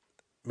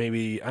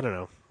 maybe, I don't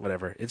know,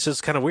 whatever. It's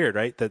just kind of weird,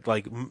 right? That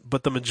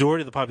but the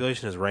majority of the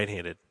population is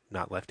right-handed,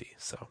 not lefty.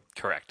 So,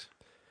 Correct.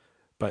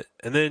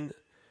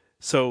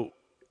 so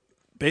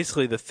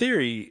basically the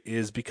theory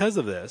is because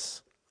of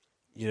this,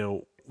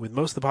 with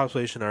most of the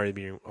population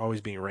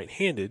always being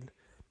right-handed,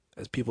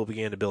 as people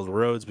began to build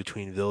roads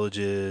between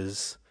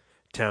villages,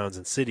 towns,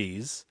 and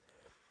cities,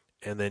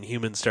 and then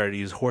humans started to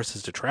use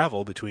horses to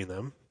travel between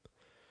them,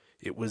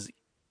 it was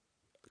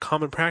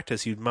common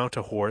practice. You'd mount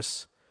a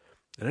horse.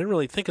 And I didn't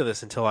really think of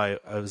this until I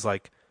was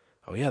like,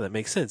 oh, yeah, that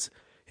makes sense.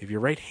 If you're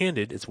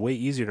right-handed, it's way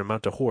easier to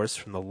mount a horse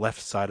from the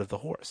left side of the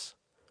horse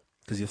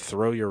because you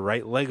throw your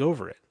right leg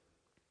over it.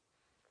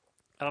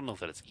 I don't know if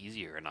that it's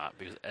easier or not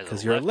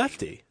Because you're a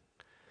lefty.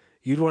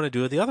 You'd want to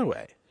do it the other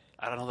way.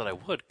 I don't know that I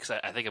would because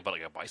I think about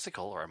like a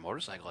bicycle or a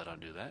motorcycle. I don't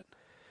do that.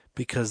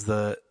 Because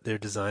they're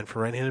designed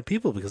for right-handed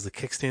people because the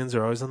kickstands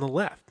are always on the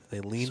left. They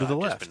lean to the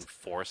I've left. just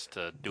been forced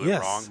to do it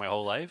Yes. wrong my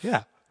whole life.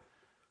 Yeah.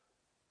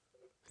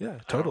 Yeah,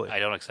 totally. I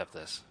don't accept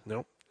this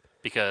Nope.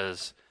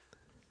 because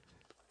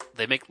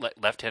they make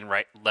left and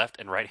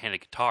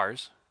right-handed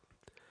guitars.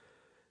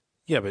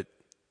 Yeah, but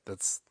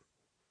that's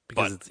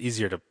because it's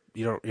easier to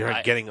you're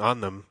not getting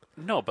on them.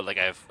 No, but like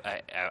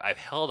I've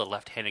held a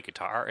left-handed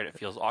guitar and it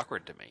feels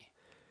awkward to me.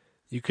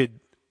 You could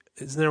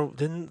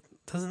didn't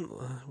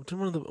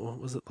one of the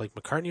was it like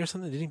McCartney or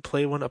something? Didn't he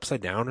play one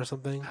upside down or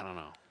something? I don't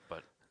know,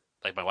 but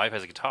like my wife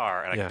has a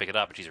guitar and I Yeah. can pick it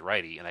up and she's a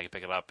righty and I can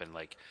pick it up and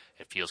like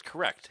it feels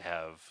correct to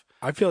have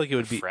I feel like it a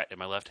would be fret in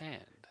my left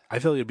hand. I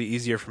feel like it would be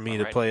easier for me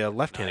to Right. play a No,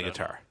 left-handed I don't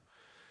guitar.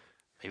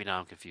 Maybe now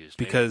I'm confused.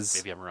 Because-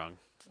 maybe I'm wrong.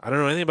 I don't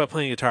know anything about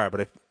playing guitar,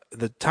 but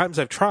the times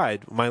I've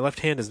tried, my left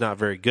hand is not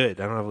very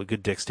good. I don't have a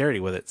good dexterity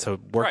with it, so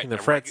working the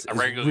frets a is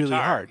regular really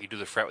guitar, hard. You do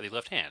the fret with your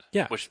left hand.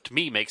 Yeah. Which to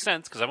me makes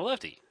sense because I'm a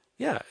lefty.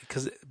 Yeah, I but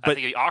think it'd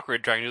be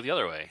awkward trying to do it the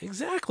other way.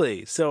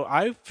 exactly. So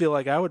I feel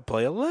like I would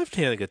play a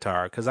left-handed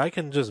guitar because I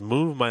can just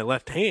move my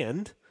left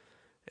hand,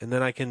 and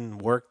then I can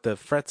work the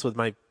frets with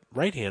my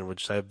right hand,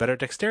 which I have better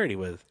dexterity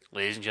with.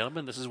 Ladies and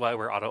gentlemen, this is why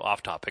we're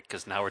off topic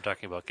because now we're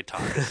talking about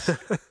guitars.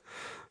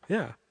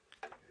 Yeah.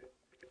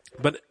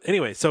 But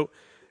anyway, so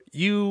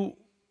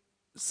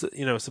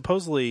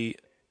supposedly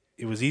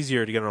it was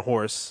easier to get on a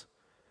horse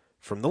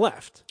from the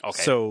left.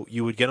 Okay. So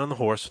you would get on the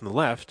horse from the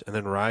left and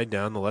then ride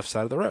down the left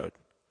side of the road.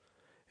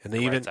 And they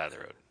The even right side of the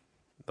road.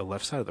 the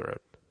left side of the road.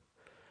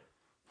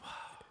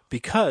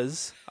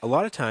 Because a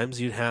lot of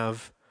times you'd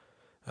have,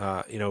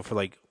 for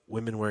like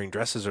women wearing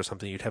dresses or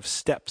something, you'd have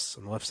steps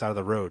on the left side of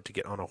the road to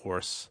get on a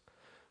horse,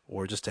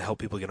 or just to help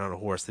people get on a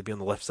horse. They'd be on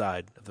the left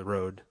side of the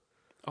road.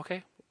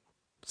 Okay.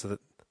 So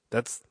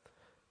that's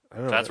I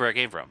don't know. That's where it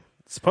came from.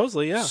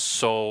 Supposedly, yeah.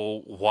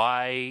 So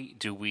why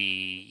do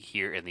we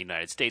here in the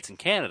United States and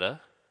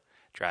Canada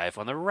drive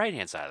on the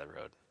right-hand side of the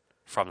road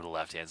from the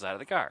left-hand side of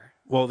the car?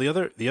 Well, the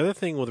other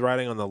thing with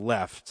riding on the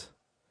left,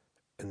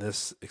 and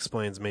this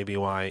explains maybe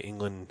why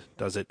England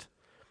does it.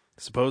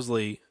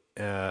 Supposedly,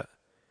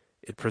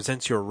 it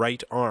presents your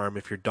right arm,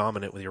 if you're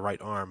dominant with your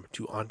right arm,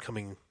 to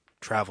oncoming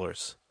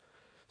travelers.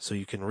 So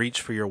you can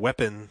reach for your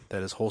weapon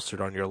that is holstered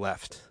on your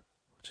left,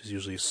 which is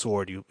usually a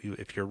sword. You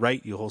if you're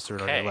right, you holster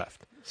it on your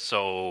left.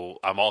 So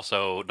I'm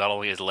also, not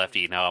only as a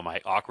lefty, now am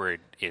I awkward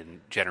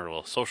in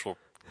general social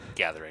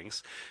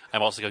gatherings,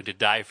 I'm also going to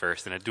die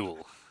first in a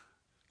duel.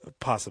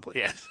 Possibly.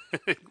 Yes.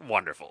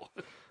 Wonderful.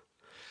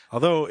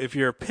 Although, if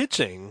you're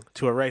pitching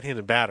to a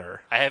right-handed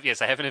batter... I have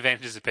an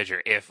advantage as a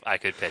pitcher if I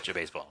could pitch a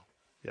baseball.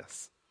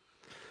 Yes.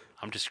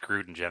 I'm just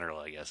screwed in general,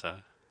 I guess, huh?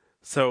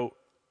 So,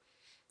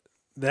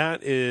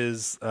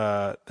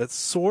 that's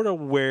sort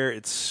of where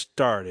it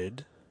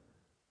started.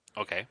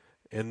 Okay.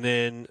 And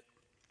then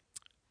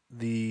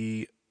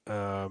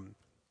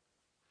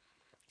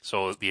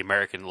so the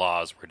American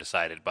laws were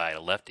decided by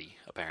a lefty,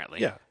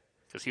 apparently. Yeah.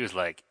 Because he was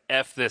like,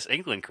 F this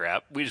England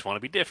crap, we just want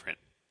to be different.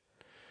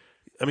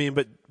 I mean,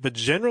 but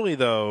generally,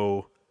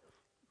 though,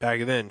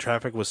 back then,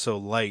 traffic was so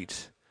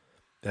light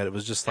that it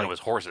was just And like... it was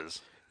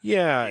horses.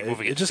 Yeah,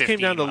 Moving it at just came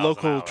 15 down to miles an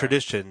local hour.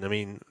 tradition. I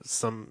mean,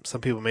 some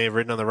people may have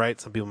ridden on the right,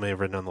 some people may have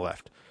ridden on the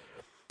left.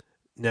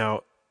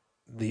 Now,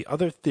 the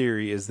other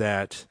theory is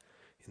that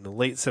in the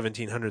late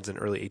 1700s and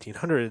early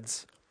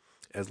 1800s,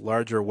 as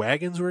larger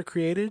wagons were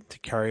created to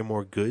carry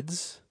more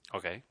goods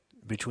Okay.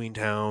 between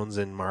towns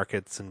and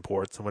markets and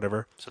ports and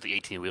whatever. So the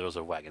 18-wheelers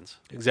are wagons.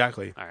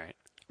 Exactly. All right.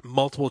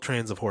 Multiple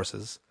trains of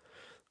horses.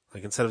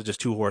 Like instead of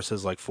just 2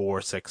 horses, like 4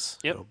 or 6.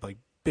 Yep. Like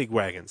big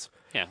wagons.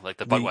 Yeah, like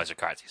the Budweiser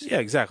carts. You see. Yeah,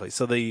 exactly.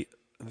 So the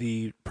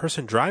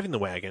person driving the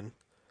wagon,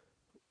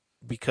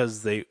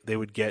 because they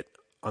would get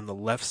on the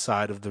left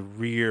side of the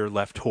rear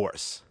left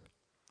horse,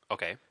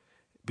 Okay.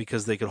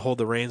 because they could hold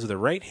the reins with their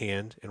right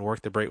hand and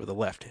work the brake with the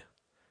left.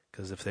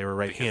 Because if they were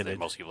Because right-handed,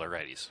 most people are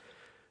righties.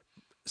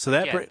 so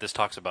that Yeah, this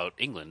talks about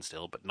England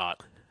still, but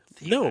not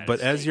the no. United But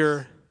as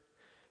States.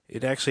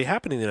 it actually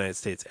happened in the United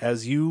States.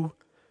 As you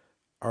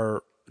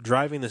are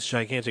driving this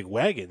gigantic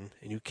wagon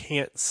and you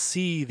can't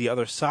see the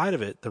other side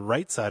of it, the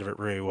right side of it,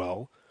 very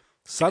well,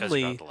 Because you're on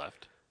suddenly the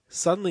left.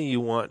 you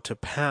want to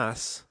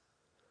pass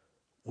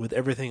with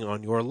everything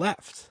on your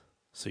left.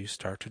 So you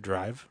start to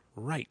drive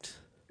right.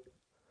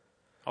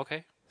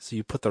 Okay. So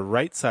you put the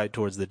right side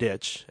towards the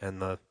ditch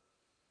and the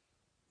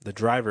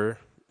driver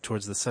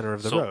towards the center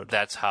of the road.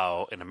 That's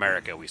how in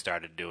America we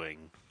started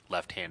doing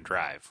left-hand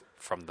drive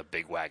from the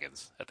big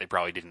wagons that they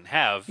probably didn't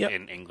have Yep.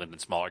 in England and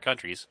smaller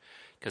countries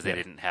because they Yeah.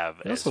 didn't have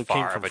It as also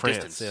came far from of a France,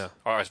 distance. yeah.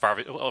 Or as far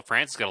well,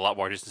 France has got a lot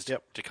more distance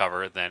Yep. to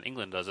cover than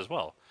England does as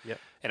well. Yep.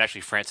 And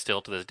actually France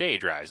still to this day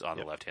drives on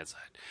Yep. the left-hand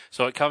side.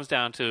 So it comes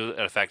down to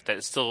the fact that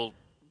it's still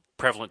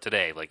prevalent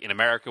today. Like in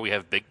America we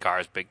have big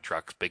cars, big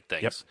trucks, big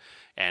things. Yep.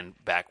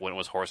 And back when it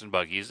was horse and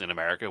buggies in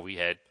America we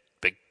had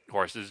big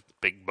horses,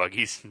 big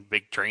buggies, and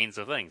big trains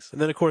of things. And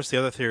then, of course, the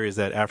other theory is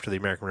that after the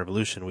American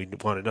Revolution, we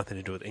wanted nothing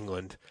to do with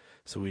England.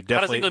 So we How does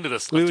definitely... England do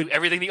this? we Let's would- do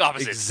everything the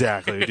opposite.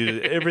 Exactly. We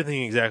do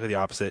everything exactly the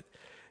opposite.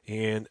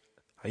 And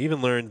I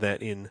even learned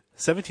that in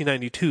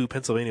 1792,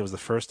 Pennsylvania was the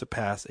first to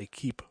pass a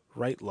keep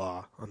right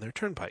law on their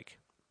turnpike.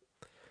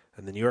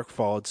 And then New York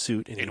followed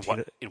suit in, In what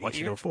year?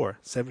 1804.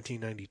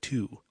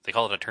 1792. They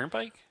call it a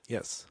turnpike?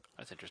 Yes.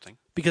 That's interesting.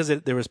 Because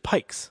there was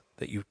pikes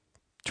that you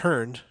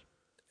turned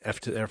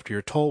after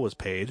your toll was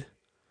paid.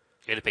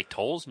 You had to pay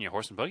tolls in your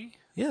horse and buggy?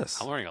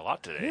 Yes. I'm learning a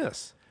lot today.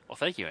 Yes. Well,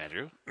 thank you,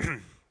 Andrew.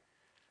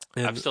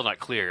 And, I'm still not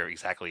clear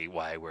exactly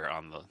why we're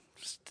on the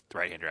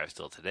right-hand drive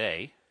still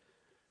today.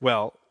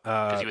 well,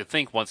 Because you would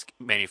think once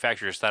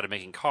manufacturers started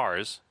making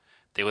cars,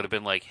 they would have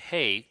been like,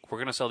 hey, we're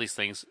going to sell these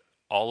things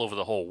all over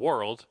the whole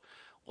world.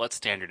 Let's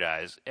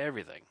standardize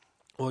everything.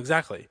 well,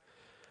 exactly.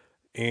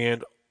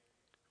 And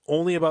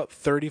only about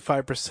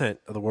 35%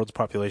 of the world's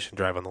population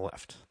drive on the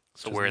left.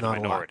 So which is we're in the not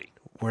a lot. minority.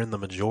 We're in the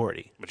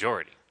majority.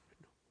 Majority.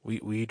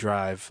 We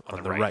drive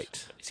on the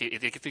right. See,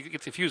 it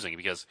gets confusing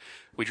because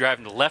we drive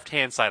on the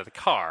left-hand side of the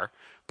car,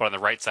 but on the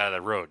right side of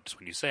the road. So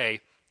when you say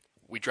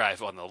we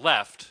drive on the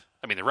right,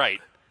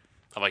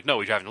 I'm like, no,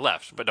 we drive on the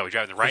left. But no, we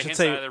drive on the right-hand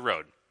say- side of the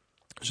road.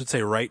 I should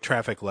say right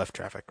traffic, left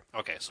traffic.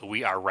 Okay, so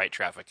we are right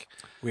traffic.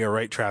 We are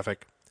right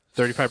traffic.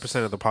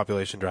 35% of the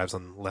population drives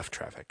on left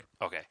traffic.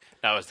 Okay.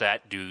 Now, is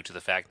that due to the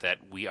fact that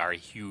we are a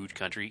huge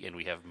country and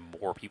we have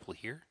more people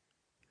here?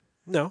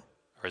 No,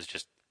 Or is it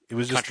just it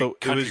was just country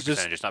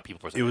percentage, not people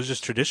it percentage? was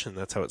just tradition.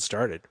 That's how it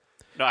started.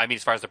 No, I mean,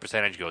 as far as the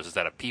percentage goes, is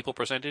that a people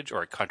percentage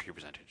or a country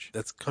percentage?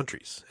 That's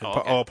countries. And Oh,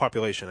 okay. all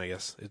population, I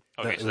guess. Okay, it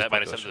so was that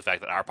might have said population. to the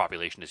fact that our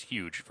population is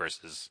huge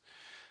versus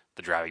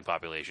the driving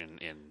population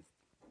in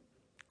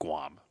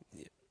Guam.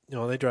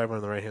 No, they drive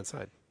on the right hand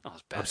side. Oh,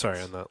 it's bad. I'm sorry,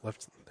 on the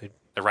left.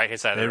 The right-hand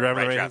side of They the drive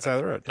road. on the right-hand traffic. side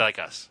of the road. They're like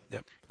us.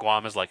 Yep.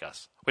 Guam is like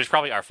us, which is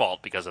probably our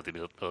fault because of the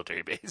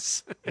military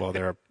base. Well,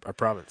 they're a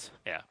province.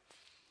 Yeah.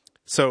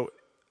 So,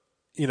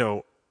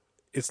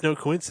 it's no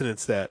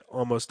coincidence that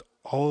almost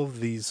all of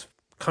these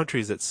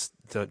countries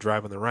that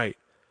drive on the right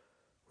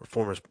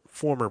were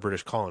former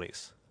British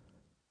colonies.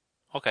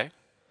 Okay.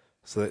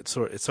 So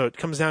it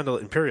comes down to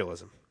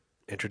imperialism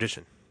and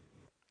tradition,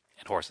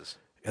 And horses.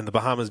 and the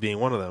Bahamas being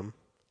one of them.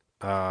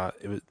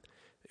 It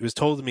was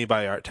told to me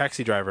by our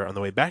taxi driver on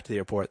the way back to the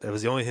airport that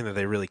was the only thing that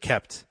they really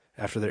kept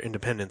after their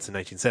independence in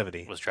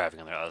 1970. Was driving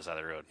on the other side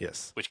of the road.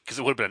 Yes. Because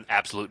it would have been an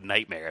absolute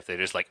nightmare if they're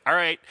just like, all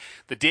right,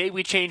 the day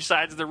we change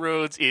sides of the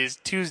roads is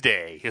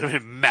Tuesday. It would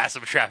have been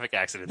massive traffic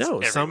accidents No,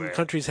 everywhere. some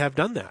countries have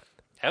done that.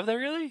 Have they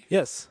really?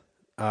 Yes.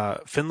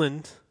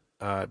 Finland,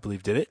 I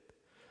believe, did it.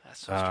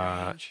 That's so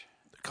strange.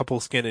 A couple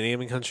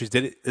Scandinavian countries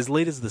did it as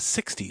late as the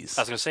 60s.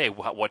 I was going to say,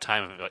 what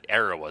time of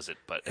era was it?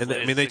 But And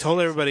they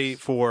told everybody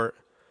for,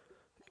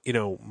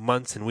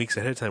 months and weeks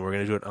ahead of time, we're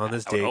going to do it on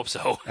this I would date. hope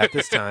so. At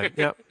this time.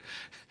 Yep.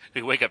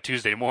 You wake up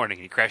Tuesday morning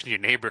and you crash into your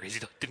neighbor because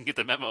you didn't get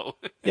the memo.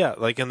 Yeah,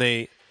 and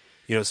they,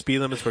 speed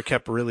limits were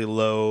kept really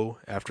low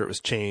after it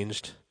was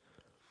changed.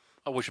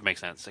 Which would make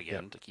sense,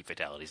 again, to keep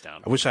fatalities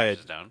down. I wish I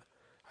had. Down.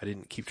 I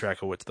didn't keep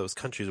track of what those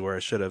countries were. I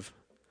should have.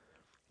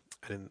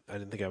 I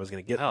didn't think I was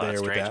going to get Oh, there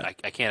that's with strange.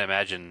 that. I can't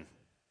imagine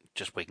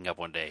just waking up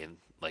one day and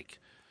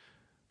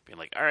being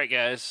like, all right,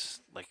 guys,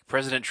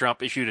 President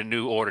Trump issued a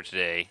new order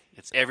today.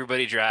 It's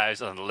everybody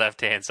drives on the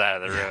left-hand side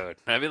of the road.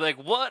 And I'd be like,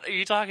 what are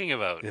you talking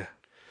about? Yeah.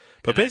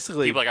 But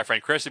basically, people like our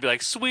friend Chris would be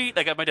like, sweet,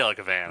 I got my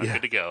Delica van. I'm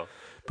good to go.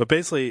 But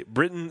basically,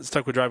 Britain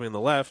stuck with driving on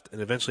the left,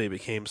 and eventually it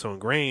became so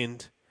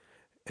ingrained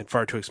and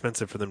far too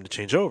expensive for them to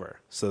change over.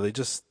 So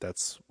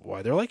that's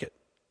why they're like it.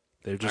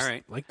 They're just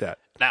like that.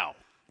 Now,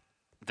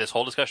 this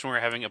whole discussion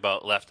we're having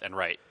about left and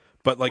right.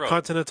 But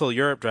continental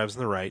Europe drives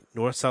on the right,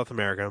 North, South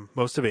America,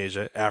 most of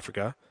Asia,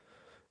 Africa,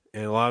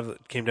 and a lot of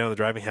it came down to the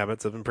driving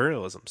habits of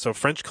imperialism. So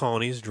French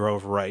colonies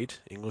drove right,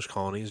 English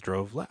colonies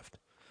drove left.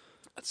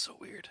 That's so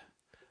weird.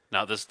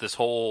 Now, this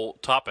whole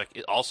topic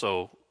is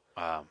also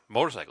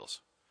motorcycles.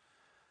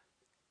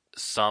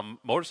 Some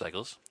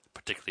motorcycles,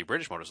 particularly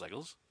British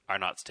motorcycles, are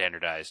not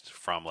standardized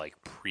from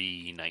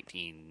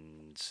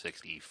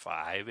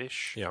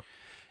pre-1965-ish. Yeah.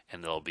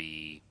 And they'll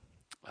be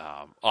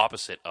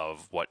opposite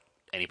of what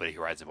anybody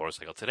who rides a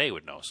motorcycle today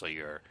would know. So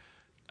your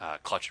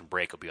clutch and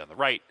brake will be on the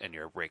right, and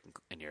your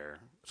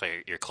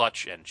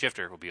clutch and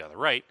shifter will be on the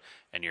right,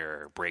 and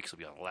your brakes will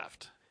be on the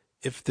left.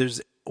 If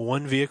there's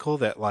one vehicle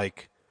that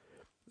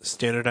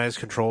standardized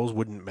controls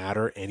wouldn't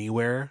matter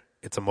anywhere,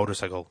 it's a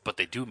motorcycle. But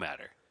they do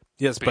matter.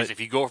 Yes, because if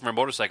you go from a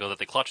motorcycle that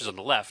the clutch is on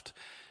the left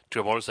to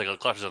a motorcycle that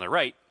the clutch is on the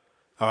right,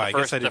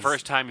 the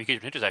first time you get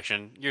to an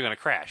intersection, you're going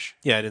to crash.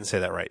 Yeah, I didn't say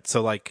that right.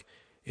 So,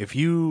 if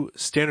you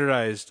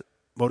standardized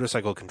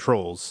motorcycle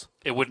controls,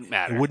 it wouldn't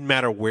matter. It wouldn't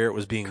matter where it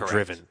was being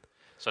driven.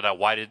 So now,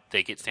 why did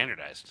they get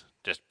standardized?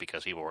 Just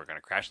because people were going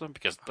to crash them?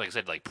 Because, like I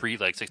said,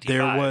 pre-65.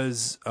 There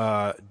was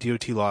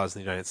DOT laws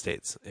in the United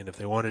States, and if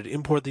they wanted to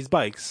import these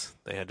bikes,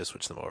 they had to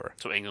switch them over.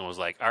 So England was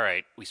like, all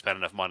right, we spent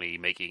enough money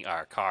making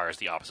our cars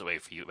the opposite way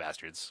for you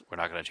bastards. We're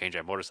not going to change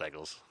our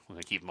motorcycles. We're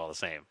going to keep them all the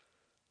same.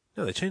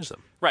 No, they changed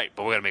them. Right,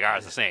 but we're going to make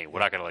ours the same. We're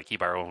not going to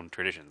keep our own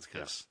traditions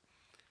because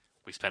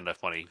we spend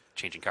enough money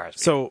changing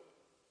cars. So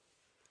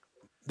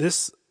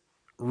this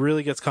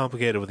really gets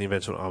complicated with the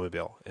invention of the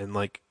automobile. And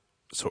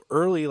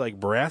early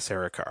brass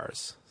era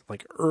cars,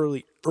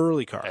 early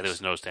cars. Yeah, there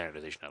was no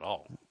standardization at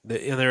all.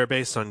 And they were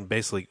based on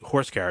basically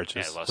horse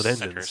carriages with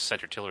engines.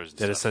 Center tillers.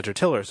 That is center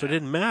tiller, so it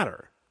didn't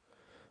matter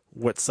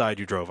what side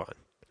you drove on.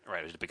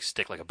 Right, it was a big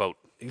stick like a boat.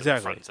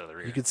 Exactly. Front instead of the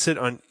rear. You could sit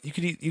on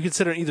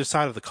either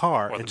side of the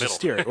car and just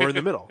steer it, or in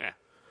the middle. Yeah.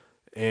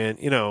 And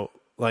a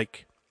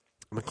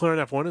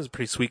McLaren F1 is a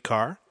pretty sweet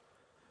car,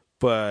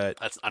 but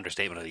that's an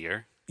understatement of the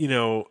year.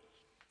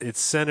 Its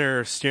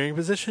center steering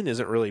position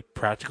isn't really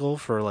practical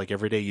for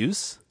everyday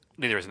use.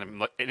 Neither is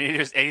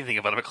anything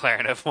about a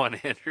McLaren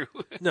F1, Andrew.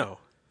 No.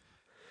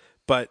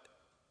 But,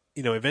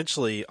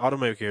 eventually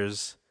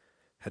automakers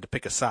had to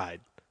pick a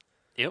side.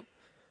 Yep.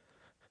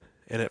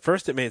 And at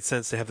first it made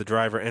sense to have the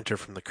driver enter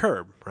from the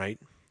curb, right?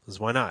 Because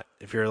why not?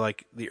 If you're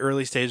the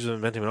early stages of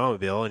inventing an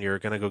automobile and you're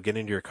going to go get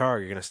into your car,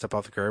 you're going to step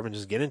off the curb and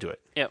just get into it.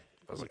 Yep.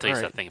 Until you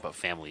start thinking about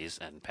families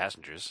and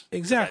passengers.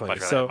 Exactly.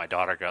 I'd rather have my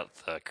daughter go out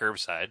the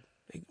curbside.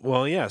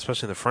 Well, yeah,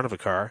 especially in the front of a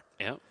car.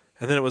 Yep.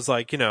 And then it was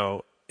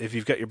if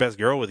you've got your best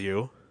girl with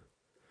you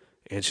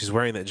and she's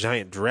wearing that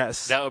giant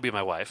dress. That would be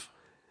my wife.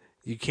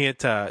 You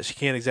can't, she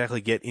can't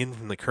exactly get in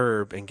from the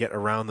curb and get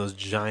around those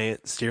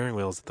giant steering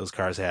wheels that those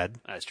cars had.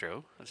 That's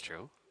true.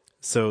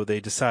 So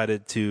they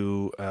decided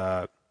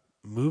to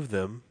move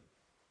them.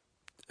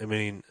 I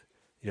mean,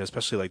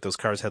 especially those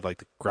cars had the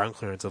ground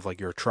clearance of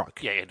your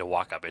truck. Yeah, you had to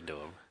walk up into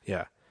them.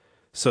 Yeah.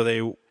 So they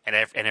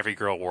and every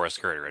girl wore a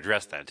skirt or a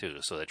dress then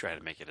too, so they tried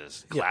to make it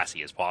as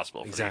classy as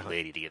possible for the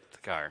lady to get to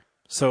the car.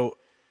 So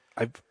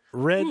I've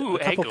read a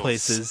couple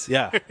places,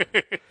 that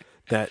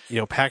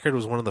Packard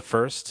was one of the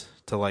first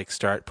to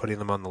start putting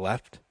them on the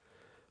left,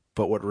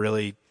 but what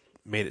really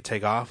made it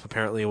take off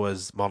apparently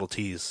was Model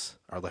Ts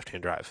are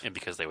left-hand drive, and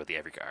because they were the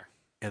every car,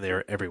 and they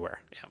were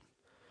everywhere. Yeah.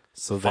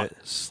 So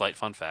slight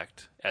fun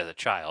fact: as a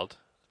child,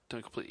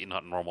 completely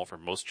not normal for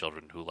most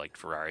children who liked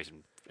Ferraris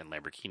and and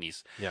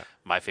Lamborghinis. Yeah.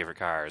 My favorite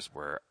cars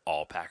were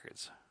all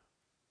Packards.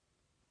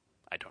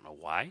 I don't know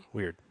why.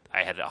 Weird.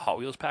 I had a Hot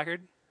Wheels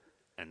Packard,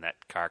 and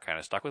that car kind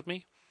of stuck with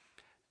me.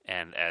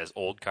 And as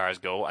old cars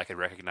go, I could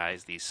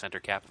recognize the center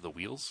cap of the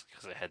wheels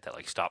because it had that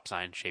like stop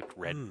sign shaped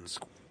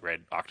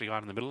red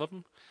octagon in the middle of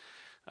them.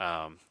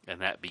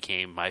 And that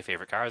became my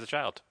favorite car as a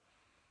child.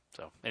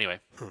 So anyway,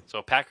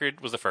 so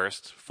Packard was the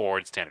first.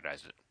 Ford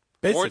standardized it.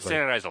 Basically, Ford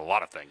standardized a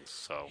lot of things.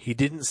 So he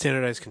didn't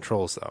standardize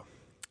controls, though.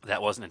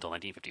 that wasn't until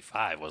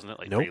 1955, wasn't it?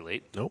 Like Nope. pretty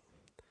late. Nope.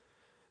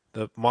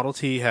 The Model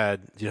T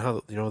had. Do you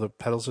know how the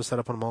pedals are set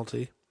up on a Model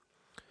T?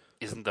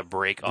 Isn't the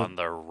brake on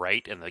the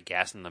right and the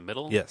gas in the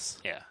middle? Yes.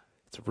 Yeah.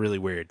 It's really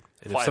weird.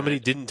 And Why if somebody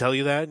the- didn't tell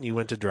you that and you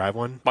went to drive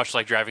one, Much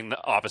like driving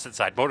the opposite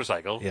side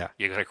motorcycle. Yeah.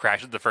 You're going to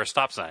crash at the first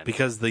stop sign.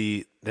 because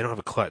they don't have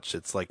a clutch,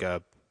 it's like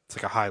a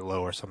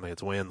high-low or something.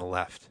 It's way on the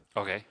left.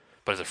 Okay.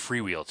 But it's a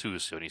freewheel, too,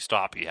 so when you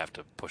stop, you have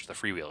to push the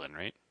freewheel in,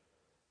 right?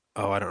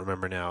 Oh, I don't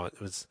remember now. It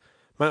was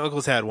my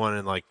uncles had one,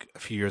 and like a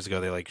few years ago,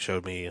 they like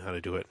showed me how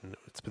to do it, and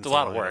it's been It's a so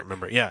lot of long, I work. don't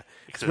remember. Yeah,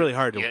 it's really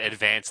hard You to.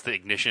 advance the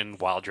ignition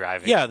while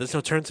driving. Yeah, there's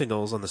no turn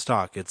signals on the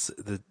stock. It's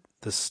the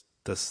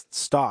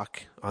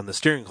stock on the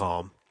steering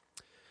column.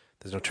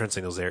 There's no turn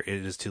signals there.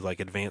 It is to like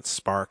advance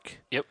spark.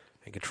 Yep.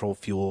 And control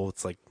fuel.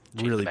 It's like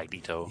Change really the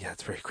magneto. Yeah,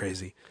 it's very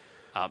crazy.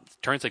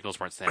 Turn signals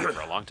weren't standard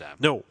for a long time.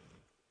 No,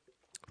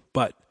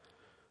 but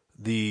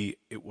it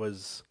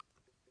was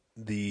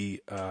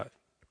the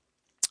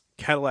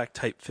Cadillac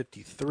Type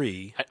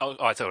 53. I thought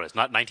it was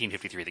not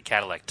 1953. The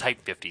Cadillac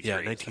Type 53. Yeah,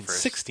 is the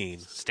first 1916.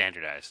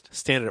 standardized.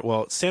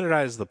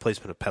 Standardized the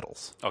placement of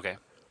pedals, Okay.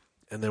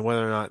 and then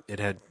whether or not it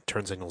had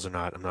turn signals or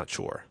not, I'm not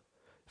sure.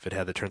 If it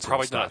had the turn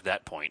Probably signals, not at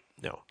that point.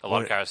 No, A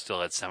lot of cars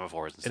still had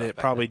semaphores and stuff. and it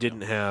back probably then,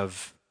 didn't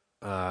have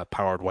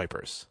powered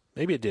wipers.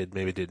 Maybe it did,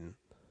 maybe it didn't.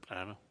 I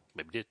don't know.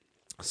 Maybe it did.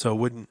 So it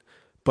wouldn't.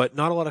 But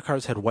not a lot of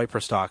cars had wiper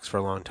stocks for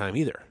a long time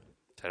either.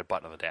 It had a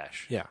button on the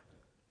dash. Yeah.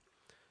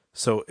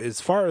 So as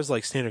far as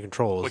like standard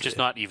controls, Which is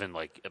not even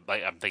like,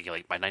 I'm thinking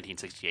like my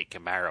 1968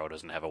 Camaro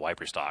doesn't have a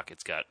wiper stock.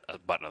 It's got a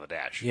button on the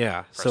dash. Yeah,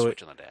 Or a so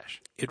switch on the dash,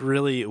 it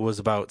really was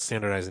about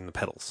standardizing the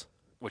pedals.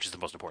 which is the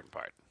most important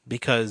part.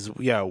 Because,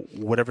 yeah,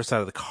 whatever side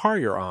of the car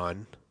you're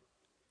on,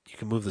 you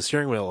can move the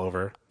steering wheel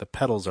over. The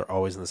pedals are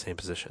always in the same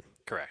position.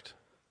 Correct.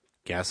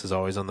 Gas is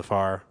always on the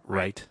far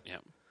right. Yeah.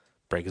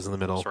 Brake is in the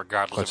middle. So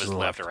regardless clutch if is it's on the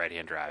left or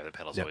right-hand drive, the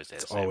pedals Yep, always stay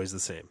the it's same. always the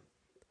same.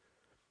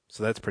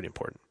 So that's pretty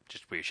important.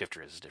 Just where your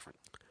shifter is different.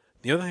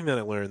 The other thing that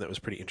I learned that was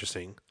pretty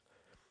interesting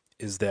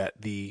is that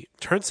the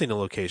turn signal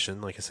location,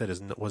 like I said,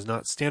 was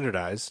not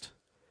standardized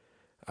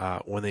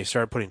when they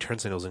started putting turn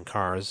signals in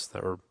cars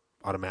that were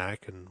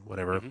automatic and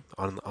whatever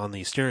on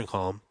the steering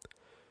column.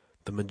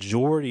 The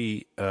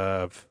majority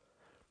of,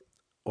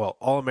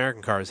 all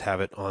American cars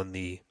have it on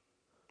the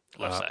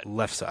Left side.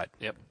 Left side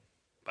Yep.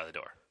 By the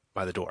door.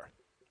 by the door.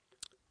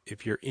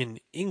 If you're in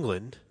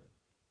England,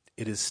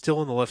 it is still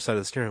on the left side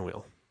of the steering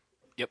wheel.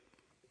 Yep.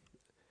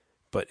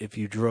 But if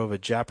you drove a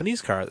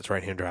Japanese car that's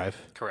right-hand drive,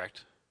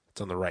 Correct.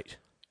 it's on the right.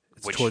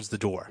 It's Which- towards the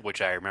door.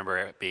 Which I remember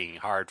it being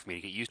hard for me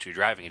to get used to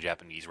driving a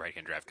Japanese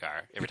right-hand drive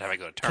car. Every time I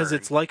go to turn, Because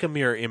it's like a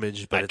mirror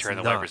image, but I it's turn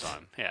the not. wipers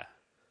on. Yeah.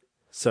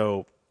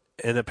 So,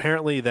 and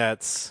apparently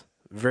that's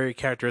very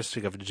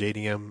characteristic of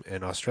JDM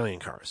and Australian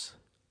cars.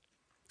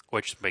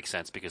 Which makes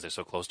sense because they're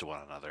so close to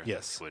one another.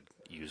 Yes. They would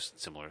use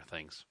similar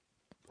things.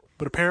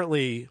 But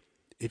apparently,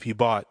 if you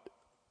bought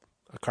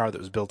a car that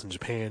was built in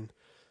Japan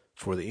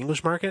for the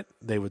English market,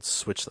 they would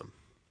switch them.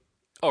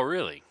 Oh,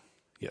 really?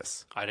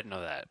 Yes. I didn't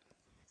know that.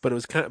 But it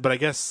was but I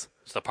guess,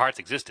 So the parts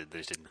existed, they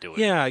just didn't do it.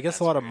 yeah, I guess That's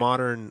a lot of weird.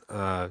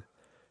 modern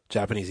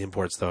Japanese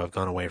imports, though, have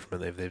gone away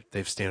from it.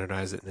 They've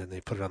standardized it and then they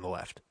put it on the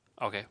left.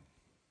 Okay.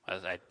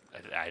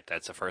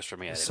 That's a first for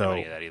me. I didn't So- know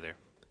any of that either.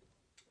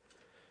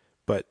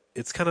 But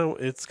it's kind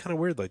of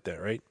weird like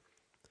that, right?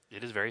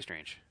 It is very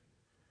strange.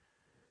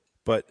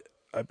 But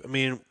I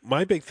mean,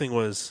 my big thing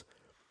was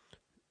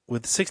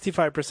with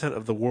 65%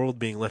 of the world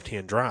being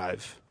left-hand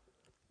drive,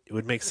 it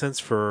would make sense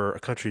for a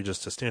country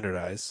just to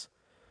standardize.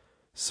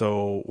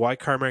 So why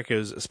car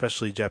makers,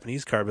 especially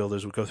Japanese car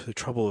builders, would go through the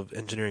trouble of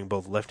engineering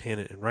both left-hand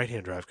and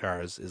right-hand drive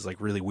cars is like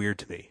really weird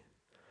to me.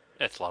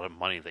 That's a lot of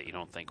money that you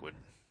don't think would.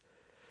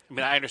 I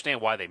mean, I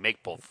understand why they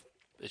make both.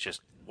 It's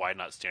just why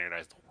not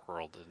standardize the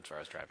world as far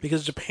as driving?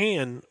 Because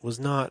Japan was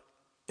not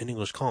an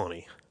English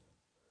colony.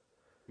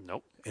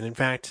 Nope. And in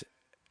fact,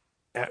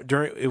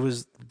 it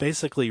was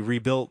basically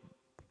rebuilt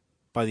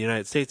by the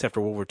United States after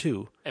World War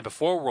II. And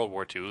before World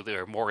War II, they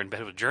were more in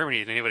bed with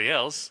Germany than anybody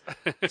else.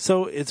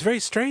 So it's very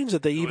strange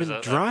that they was even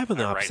a drive in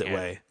the opposite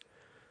right-hand.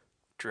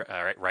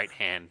 way. Right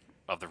hand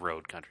of the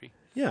road country.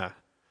 Yeah.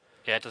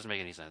 Yeah, it doesn't make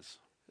any sense.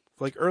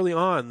 Like early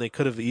on, they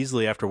could have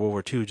easily, after World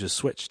War II, just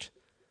switched.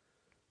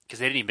 Because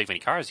they didn't even make many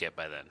cars yet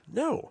by then.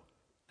 No.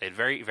 They had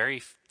very,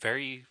 very,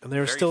 very. And they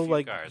were very still few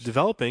like cars.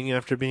 developing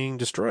after being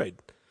destroyed.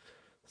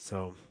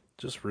 So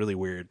just really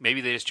weird. Maybe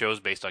they just chose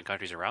based on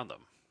countries around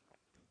them.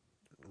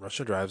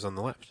 Russia drives on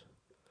the left.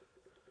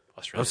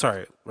 Australia. Oh,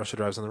 sorry. Russia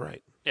drives on the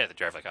right. Yeah, they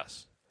drive like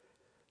us.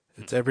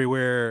 It's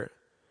everywhere.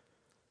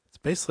 It's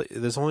basically,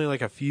 there's only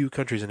like a few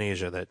countries in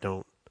Asia that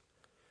don't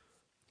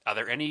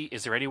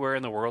Is there anywhere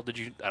in the world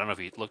I don't know if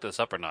you looked this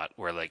up or not,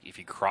 where like if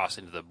you cross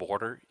into the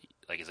border,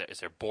 like is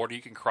there a border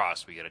you can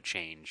cross where you got to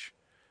change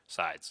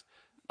sides?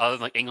 Other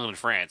than like England and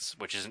France,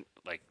 which isn't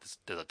like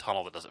there's a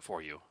tunnel that does it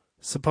for you.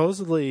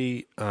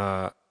 Supposedly,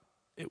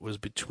 it was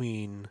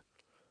between.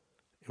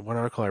 In one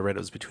article I read, it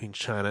was between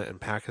China and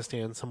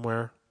Pakistan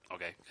somewhere.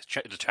 Okay,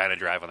 does China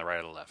drive on the right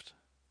or the left?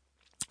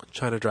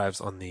 China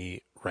drives on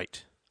the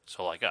right.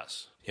 So like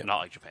us, Yep. not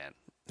like Japan.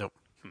 Nope.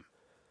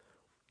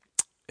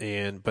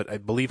 But I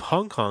believe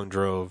Hong Kong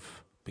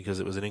drove because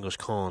it was an English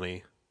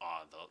colony.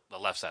 On the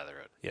left side of the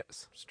road.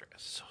 Yes.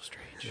 So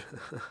strange.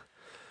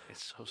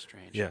 It's so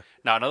strange. Yeah.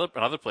 Now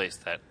another place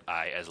that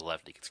I, as a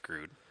lefty, get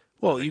screwed.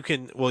 Well, you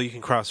can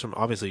cross from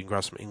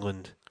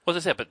England. Well,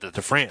 as I said, but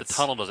To France. the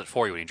tunnel does it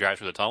for you when you drive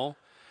through the tunnel.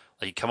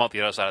 Like you come out the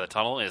other side of the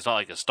tunnel, and it's not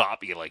like a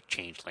stop. You get like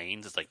change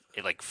lanes. It's like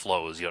it like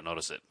flows. You don't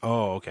notice it.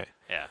 Oh, okay.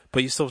 Yeah.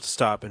 But you still have to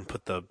stop and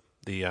put the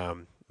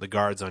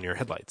guards on your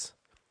headlights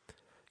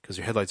because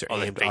your headlights are Oh,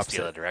 they aimed face opposite.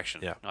 the other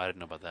direction. Yeah. No, I didn't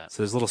know about that.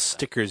 So there's little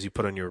stickers you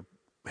put on your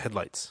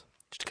headlights.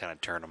 Just to kind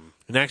of turn them.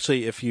 And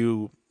actually,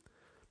 you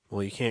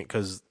can't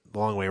because The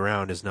Long Way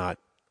Around is not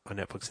on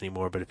Netflix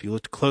anymore. But if you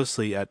looked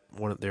closely at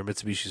one of their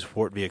Mitsubishi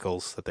Sport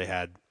vehicles that they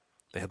had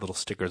little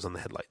stickers on the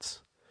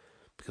headlights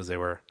because they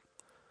were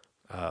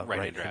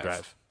Right-hand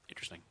drive.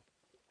 Interesting.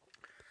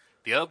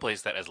 The other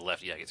place that, as a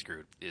lefty, I get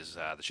screwed is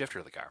the shifter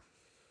of the car.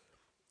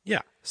 Yeah.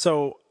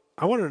 So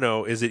I want to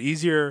know: is it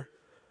easier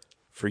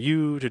for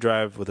you to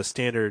drive with a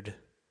standard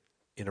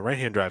in a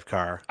right-hand drive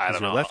car? I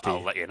don't know. Lefty?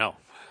 I'll let you know.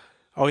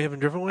 Oh, you haven't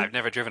driven one? I've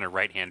never driven a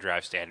right-hand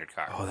drive standard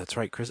car. Oh, that's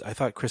right, Chris. I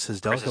thought Chris's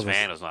Delica Chris's was.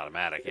 van was an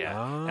automatic, yeah.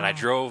 Oh. And I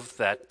drove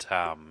that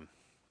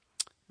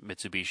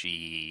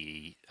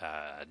Mitsubishi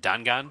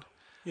Dangan,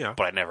 Yeah.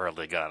 but I never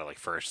really got out of like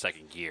first,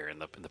 second gear in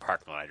the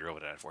parking lot. I drove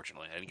it,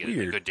 unfortunately. I didn't get a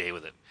Weird. good day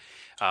with it.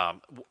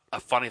 A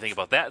funny thing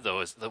about that,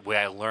 though, is the way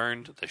I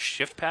learned the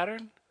shift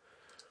pattern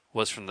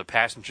was from the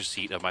passenger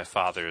seat of my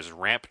father's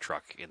ramp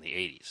truck in the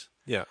 80s.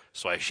 Yeah.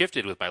 So I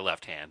shifted with my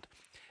left hand,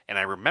 and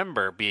I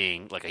remember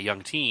being like a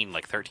young teen,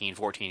 like 13,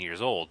 14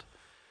 years old,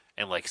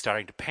 and like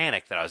starting to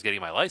panic that I was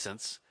getting my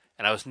license,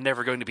 and I was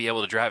never going to be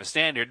able to drive a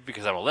standard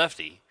because I'm a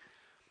lefty,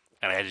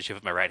 and I had to shift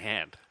with my right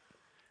hand.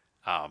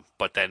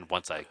 But then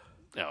once I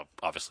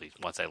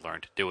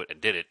learned to do it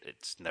and did it,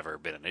 it's never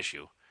been an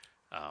issue.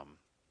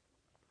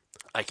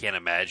 I can't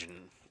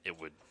imagine it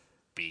would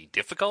be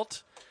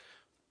difficult.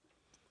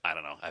 I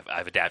don't know.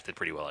 I've adapted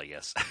pretty well, I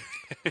guess.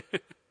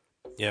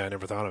 Yeah, I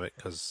never thought of it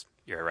because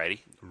You're a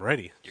righty. I'm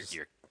righty.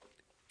 You're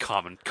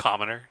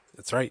commoner,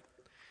 That's right.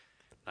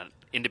 an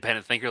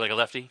independent thinker like a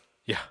lefty.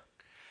 Yeah.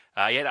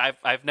 Yet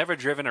I've never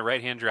driven a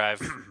right-hand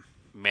drive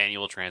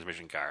manual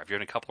transmission car. I've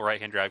driven a couple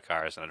right-hand drive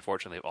cars, and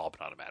unfortunately, they've all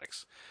been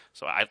automatics.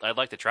 So I'd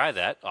like to try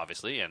that,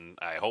 obviously, and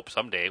I hope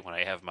someday when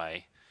I have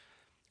my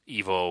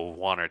Evo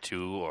 1 or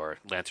 2 or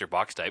Lancer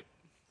box type,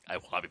 I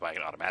will not be buying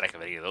an automatic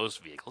of any of those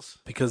vehicles.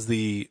 Because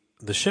the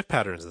shift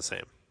pattern is the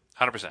same.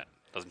 100%.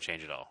 Doesn't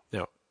change at all.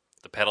 No.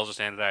 The pedals are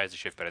standardized, the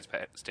shift pattern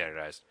is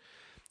standardized.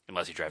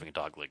 Unless you're driving a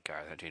dogleg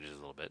car, that changes a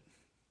little bit.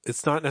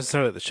 It's not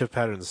necessarily that the shift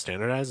pattern is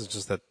standardized. It's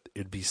just that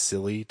it'd be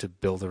silly to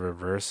build a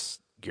reverse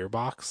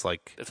gearbox.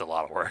 Like, It's a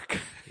lot of work.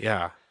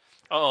 yeah.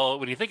 Oh,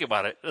 when you think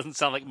about it, it doesn't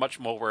sound like much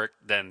more work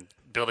than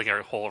building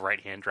a whole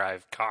right-hand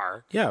drive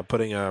car. Yeah,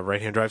 putting a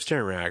right-hand drive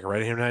steering rack, a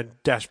right-hand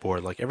drive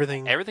dashboard, like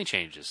everything. Everything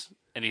changes.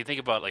 And you think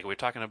about, like, we're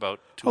talking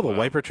about... The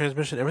wiper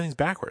transmission, everything's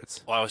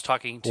backwards. Well, I was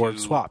talking to... Or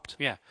swapped.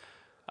 Yeah.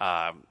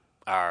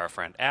 Our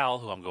friend Al,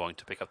 who I'm going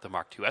to pick up the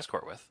Mark II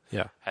Escort with,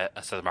 Yeah.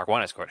 so the Mark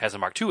I Escort, has a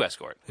Mark II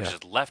Escort, which Yeah.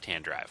 is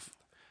left-hand drive.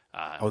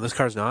 Oh, this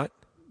car's not?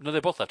 No, they're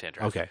both left-hand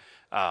drive. Okay.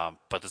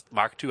 But the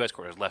Mark II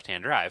Escort is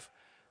left-hand drive,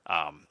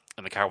 and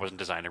the car wasn't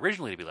designed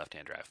originally to be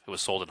left-hand drive. It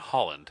was sold in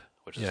Holland,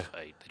 which is Yeah.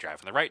 they drive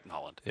from the right in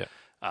Holland. Yeah.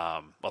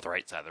 The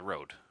right side of the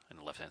road and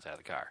the left-hand side of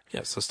the car.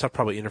 Yeah, so stuff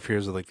probably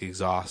interferes with, like, the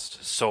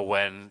exhaust. So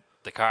when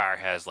the car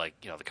has, like,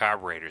 the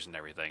carburetors and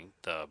everything,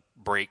 the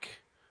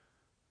brake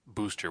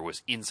booster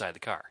was inside the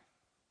car.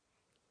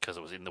 Because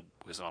it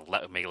was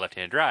on make a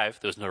left-hand drive,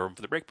 there was no room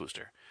for the brake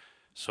booster.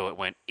 So it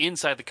went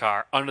inside the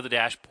car, under the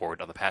dashboard,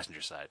 on the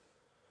passenger side.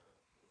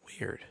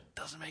 Weird.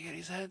 Doesn't make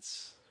any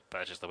sense, but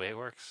that's just the way it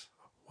works.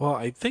 Well,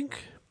 I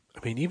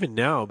mean, even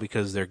now,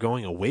 because they're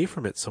going away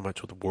from it so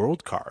much with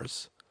world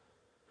cars,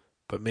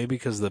 but maybe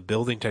because the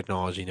building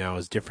technology now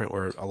is different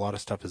where a lot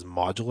of stuff is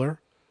modular.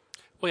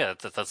 Well, yeah,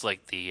 that's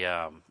like the,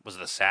 was it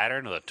the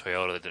Saturn or the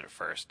Toyota that did it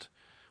first?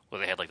 Where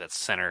they had like that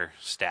center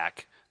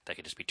stack that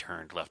could just be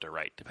turned left or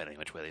right, depending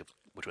which way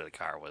the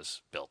car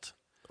was built.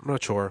 I'm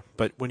not sure,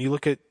 but when you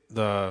look at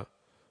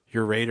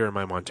your Raider and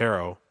my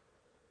Montero,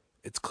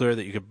 it's clear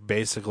that you could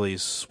basically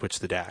switch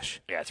the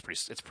dash. Yeah, it's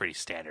pretty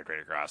standard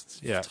right across.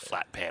 It's Yeah. just a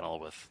flat panel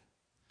with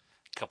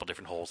a couple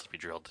different holes to be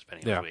drilled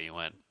depending Yeah. on which way you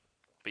went.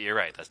 But you're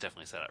right, that's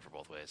definitely set up for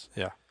both ways.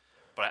 Yeah.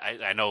 But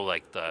I know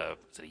like the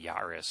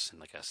Yaris and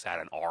like a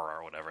Saturn Aura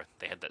or whatever,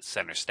 they had that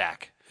center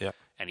stack. Yeah.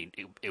 And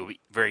it would be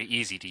very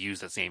easy to use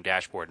that same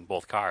dashboard in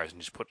both cars and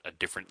just put a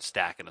different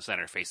stack in the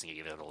center facing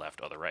either the left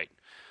or the right,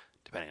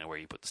 depending on where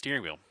you put the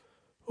steering wheel.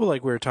 Well,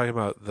 like we were talking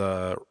about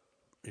the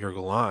your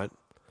Galant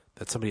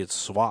that somebody had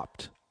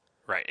swapped.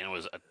 Right, and it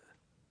was a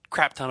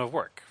crap ton of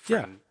work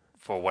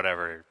for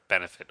whatever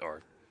benefit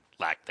or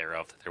lack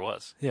thereof that there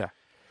was. Yeah.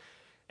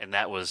 And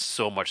that was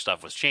so much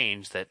stuff was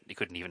changed that you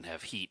couldn't even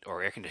have heat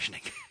or air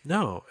conditioning.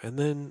 No, and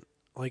then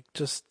I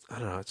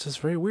don't know, it's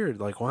just very weird.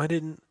 Like, why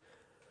didn't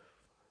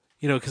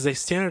because they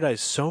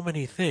standardized so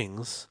many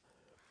things.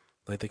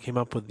 Like, they came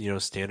up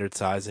with standard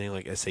sizing,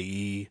 like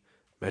SAE,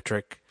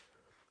 metric,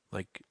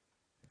 like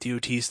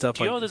DOT stuff.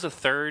 Do you know there's a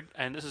third,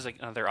 and this is like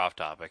another off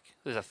topic,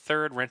 there's a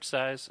third wrench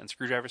size and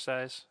screwdriver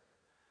size?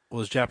 Well,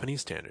 it's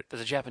Japanese standard.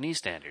 There's a Japanese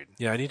standard.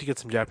 Yeah, I need to get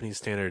some Japanese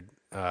standard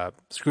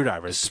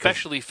screwdrivers.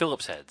 Especially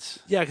Phillips heads.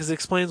 Yeah, because it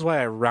explains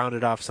why I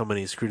rounded off so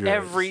many screwdrivers.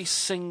 Every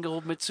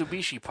single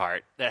Mitsubishi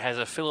part that has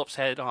a Phillips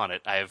head on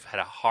it, I've had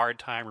a hard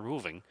time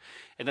removing.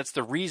 And that's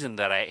the reason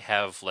that I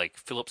have, like,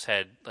 Phillips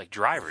head, like,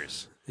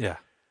 drivers. Yeah.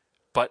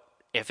 But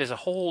if there's a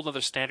whole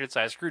other standard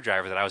size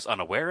screwdriver that I was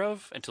unaware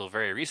of until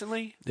very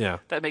recently,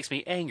 that makes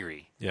me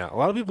angry. Yeah, a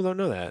lot of people don't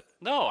know that.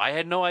 No, I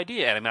had no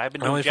idea. I mean, I've been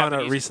doing I only Japanese,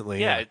 found out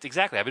recently. Yeah,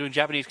 exactly. I've been doing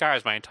Japanese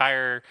cars my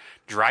entire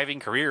driving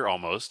career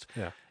almost.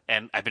 Yeah.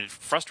 And I've been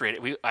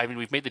frustrated.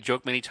 We've made the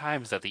joke many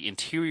times that the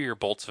interior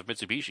bolts of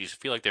Mitsubishis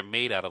feel like they're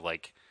made out of,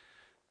 like,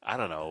 I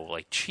don't know,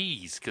 like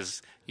cheese,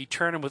 because you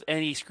turn them with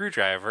any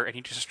screwdriver and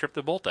you just strip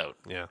the bolt out.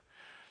 Yeah.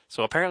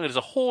 So apparently there's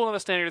a whole other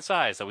standard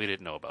size that we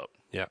didn't know about.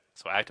 Yeah.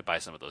 So I have to buy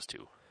some of those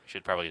too.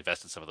 Should probably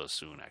invest in some of those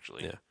soon,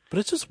 actually. Yeah. But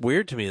it's just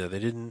weird to me that they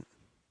didn't,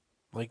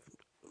 like,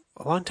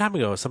 a long time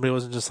ago, somebody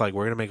wasn't just like,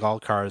 we're going to make all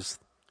cars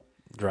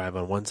drive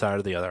on one side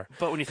or the other.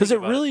 But when you because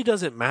think it really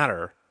doesn't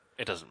matter.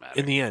 It doesn't matter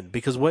in the end,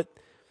 because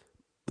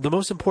the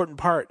most important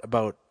part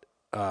about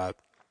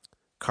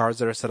cars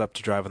that are set up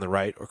to drive on the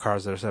right or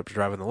cars that are set up to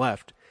drive on the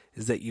left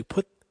is that you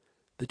put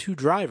the two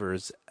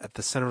drivers at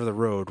the center of the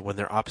road when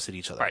they're opposite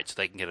each other. Right, so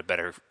they can get a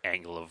better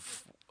angle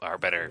of, or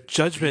better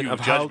judgment of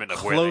how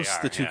close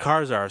the two yeah.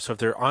 cars are. So if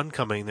they're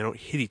oncoming, they don't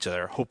hit each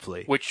other,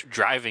 hopefully. Which,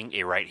 driving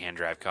a right-hand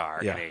drive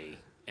car in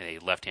a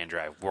left-hand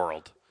drive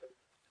world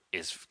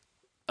is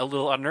a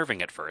little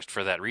unnerving at first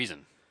for that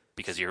reason.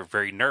 Because you're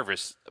very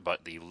nervous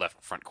about the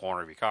left front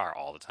corner of your car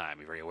all the time.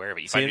 You're very aware of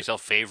it. You find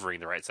yourself favoring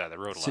the right side of the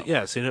road a lot.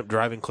 Yeah, so you end up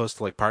driving close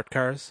to, like, parked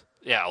cars.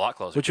 Yeah, a lot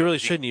closer. Which you really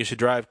shouldn't. You should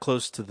drive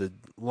close to the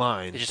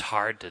line. It's just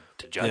hard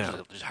to judge. Yeah.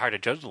 It's just hard to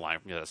judge the line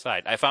from the other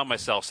side. I found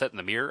myself setting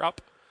the mirror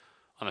up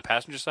on the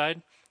passenger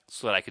side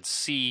so that I could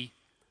see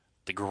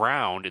the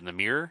ground in the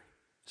mirror,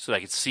 so that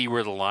I could see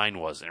where the line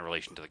was in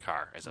relation to the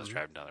car as I was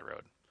driving down the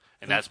road.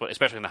 And that's what,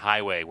 especially on the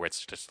highway where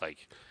it's just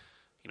like,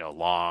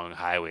 long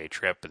highway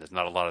trip and there's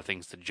not a lot of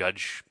things to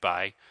judge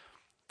by.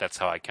 That's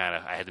how I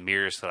had the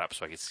mirrors set up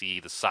so I could see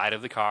the side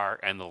of the car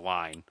and the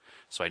line,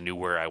 so I knew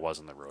where I was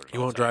on the road. You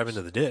won't drive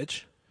into the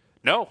ditch.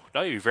 No,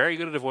 you're very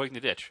good at avoiding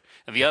the ditch.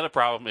 And the other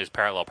problem is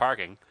parallel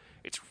parking.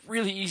 It's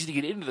really easy to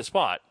get into the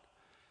spot.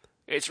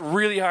 It's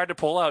really hard to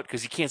pull out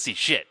because you can't see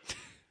shit.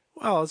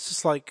 Well, it's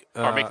just like...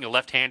 or making a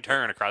left-hand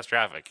turn across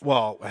traffic.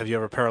 Well, have you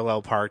ever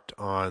parallel parked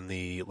on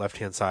the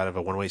left-hand side of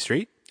a one-way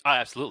street? Oh,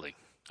 absolutely.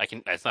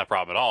 That's not a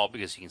problem at all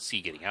because you can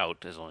see getting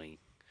out. There's only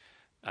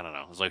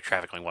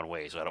traffic going one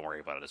way, so I don't worry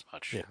about it as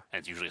much. Yeah. And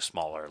it's usually a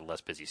smaller,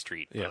 less busy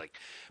street. Yeah. But, like,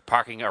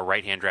 parking a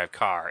right-hand drive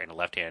car in a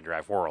left-hand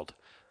drive world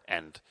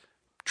and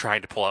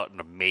trying to pull out in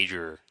a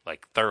major,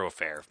 like,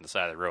 thoroughfare from the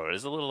side of the road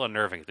is a little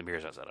unnerving if the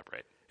mirror's not set up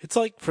right. It's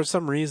like, for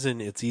some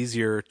reason, it's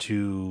easier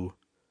to...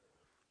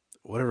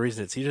 Whatever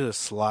reason, it's easier to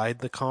slide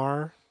the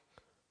car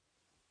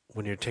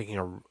when you're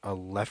taking a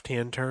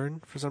left-hand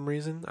turn, for some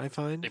reason, I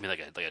find. You mean like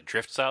a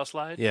drift-style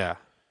slide? Yeah.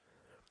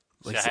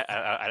 See,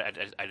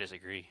 I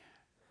disagree.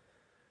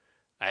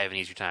 I have an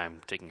easier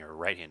time taking a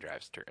right-hand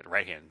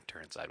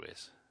turn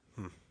sideways.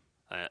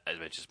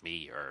 It's just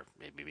me, or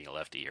maybe being a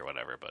lefty or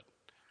whatever, but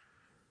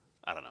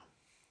I don't know.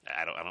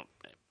 I don't.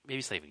 Maybe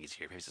it's not even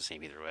easier. Maybe it's the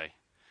same either way.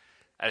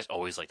 I just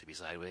always like to be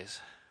sideways.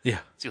 Yeah.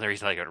 It's the only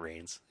reason I like it when it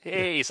rains.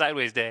 Hey,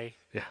 sideways day.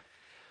 Yeah.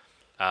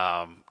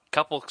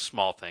 Couple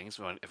small things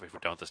if we're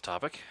done with this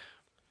topic.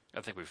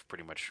 I think we've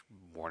pretty much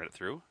worn it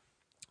through.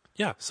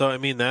 Yeah. So, I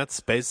mean, that's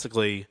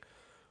basically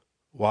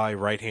why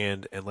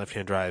right-hand and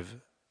left-hand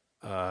drive,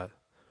 or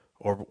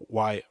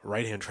why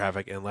right-hand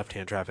traffic and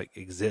left-hand traffic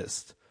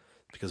exist,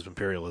 because of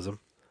imperialism.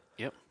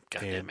 Yep.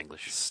 Goddamn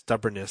English.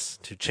 Stubbornness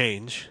to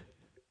change.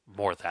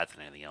 More of that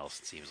than anything else,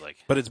 it seems like.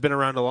 But it's been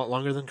around a lot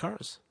longer than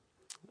cars.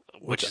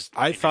 Which is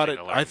I thought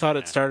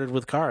it started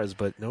with cars,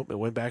 but nope, it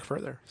went back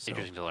further. So.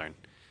 Interesting to learn.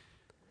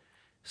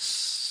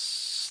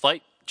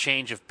 Slight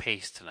change of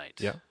pace tonight.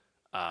 Yeah.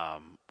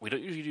 We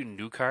don't usually do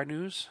new car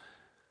news,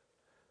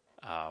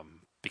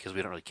 because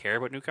we don't really care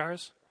about new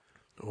cars.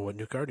 Well, what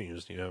new car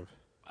news do you have?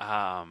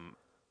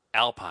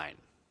 Alpine.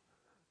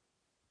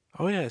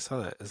 Oh yeah, I saw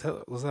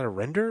that. Was that a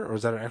render or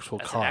was that an actual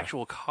That's car? An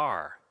actual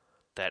car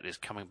that is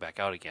coming back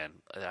out again.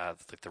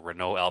 Like the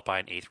Renault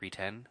Alpine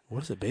A310.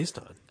 What is it based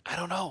on? I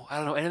don't know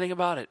anything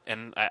about it,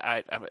 and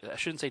I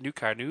shouldn't say new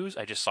car news.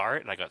 I just saw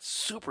it and I got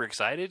super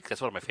excited because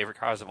that's one of my favorite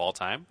cars of all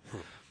time.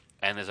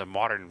 And there's a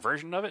modern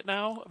version of it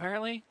now,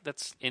 apparently,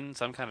 that's in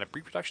some kind of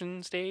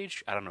pre-production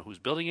stage. I don't know who's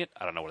building it.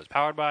 I don't know what it's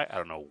powered by. I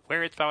don't know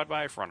where it's powered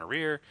by, front or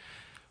rear.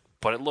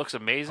 But it looks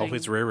amazing. Hopefully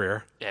it's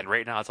rear. And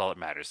right now, it's all that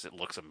matters. It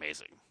looks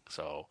amazing.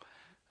 So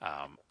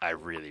I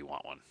really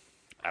want one.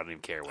 I don't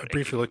even care what. I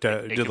briefly looked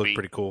at it. It did look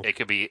pretty cool. It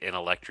could be an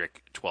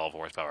electric 12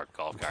 horsepower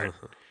golf cart.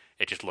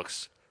 It just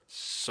looks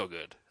so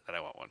good that I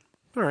want one.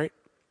 All right.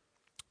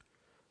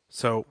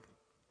 So,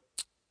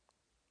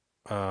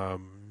 I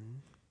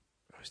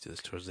always do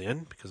this towards the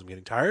end because I'm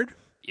getting tired.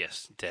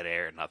 Yes, dead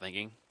air and not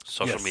thinking.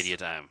 Social Yes. media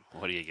time.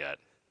 What do you got?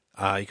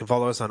 You can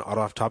follow us on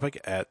Auto Off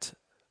Topic at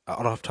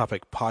Auto Off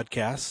Topic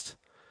Podcast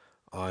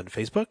on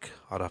Facebook,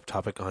 Auto Off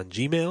Topic on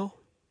Gmail,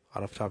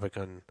 Auto Off Topic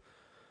on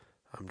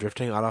I'm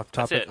drifting, Auto Off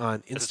Topic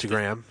on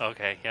Instagram.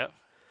 Okay, yep.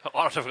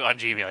 Auto Topic on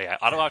Gmail, yeah.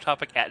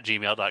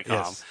 AutoOffTopic@gmail.com.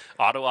 Yes.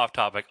 Auto Off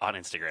Topic on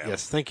Instagram.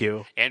 Yes, thank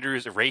you.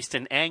 Andrew's Raced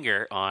in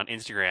Anger on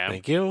Instagram.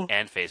 Thank you.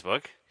 And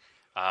Facebook.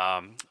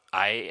 I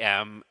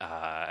am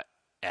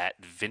at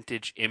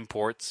Vintage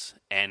Imports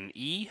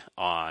NE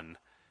on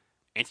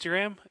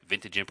Instagram,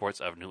 Vintage Imports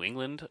of New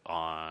England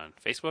on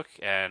Facebook,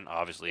 and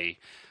obviously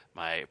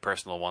my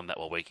personal one that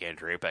will wake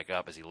Andrew right back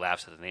up as he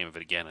laughs at the name of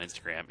it again on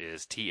Instagram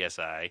is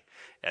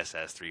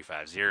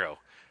TSISS350.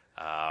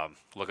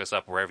 Look us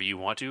up wherever you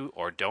want to,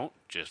 or don't.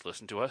 Just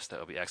listen to us. That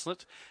would be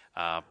excellent.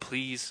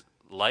 Please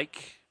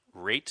like,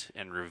 rate,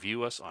 and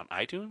review us on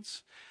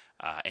iTunes.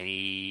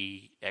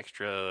 Any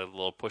extra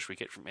little push we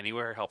get from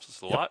anywhere helps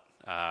us a lot.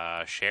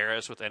 Share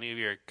us with any of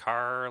your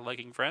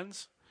car-liking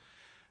friends,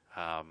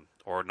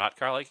 or not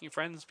car-liking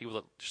friends, people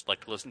that just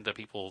like to listen to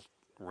people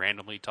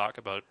randomly talk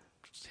about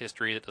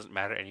history that doesn't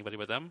matter to anybody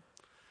but them.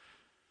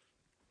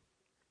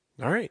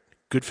 All right.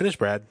 Good finish,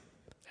 Brad.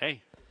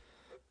 Hey,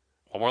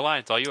 one more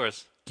line. It's all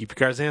yours. Keep your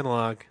cars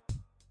analog.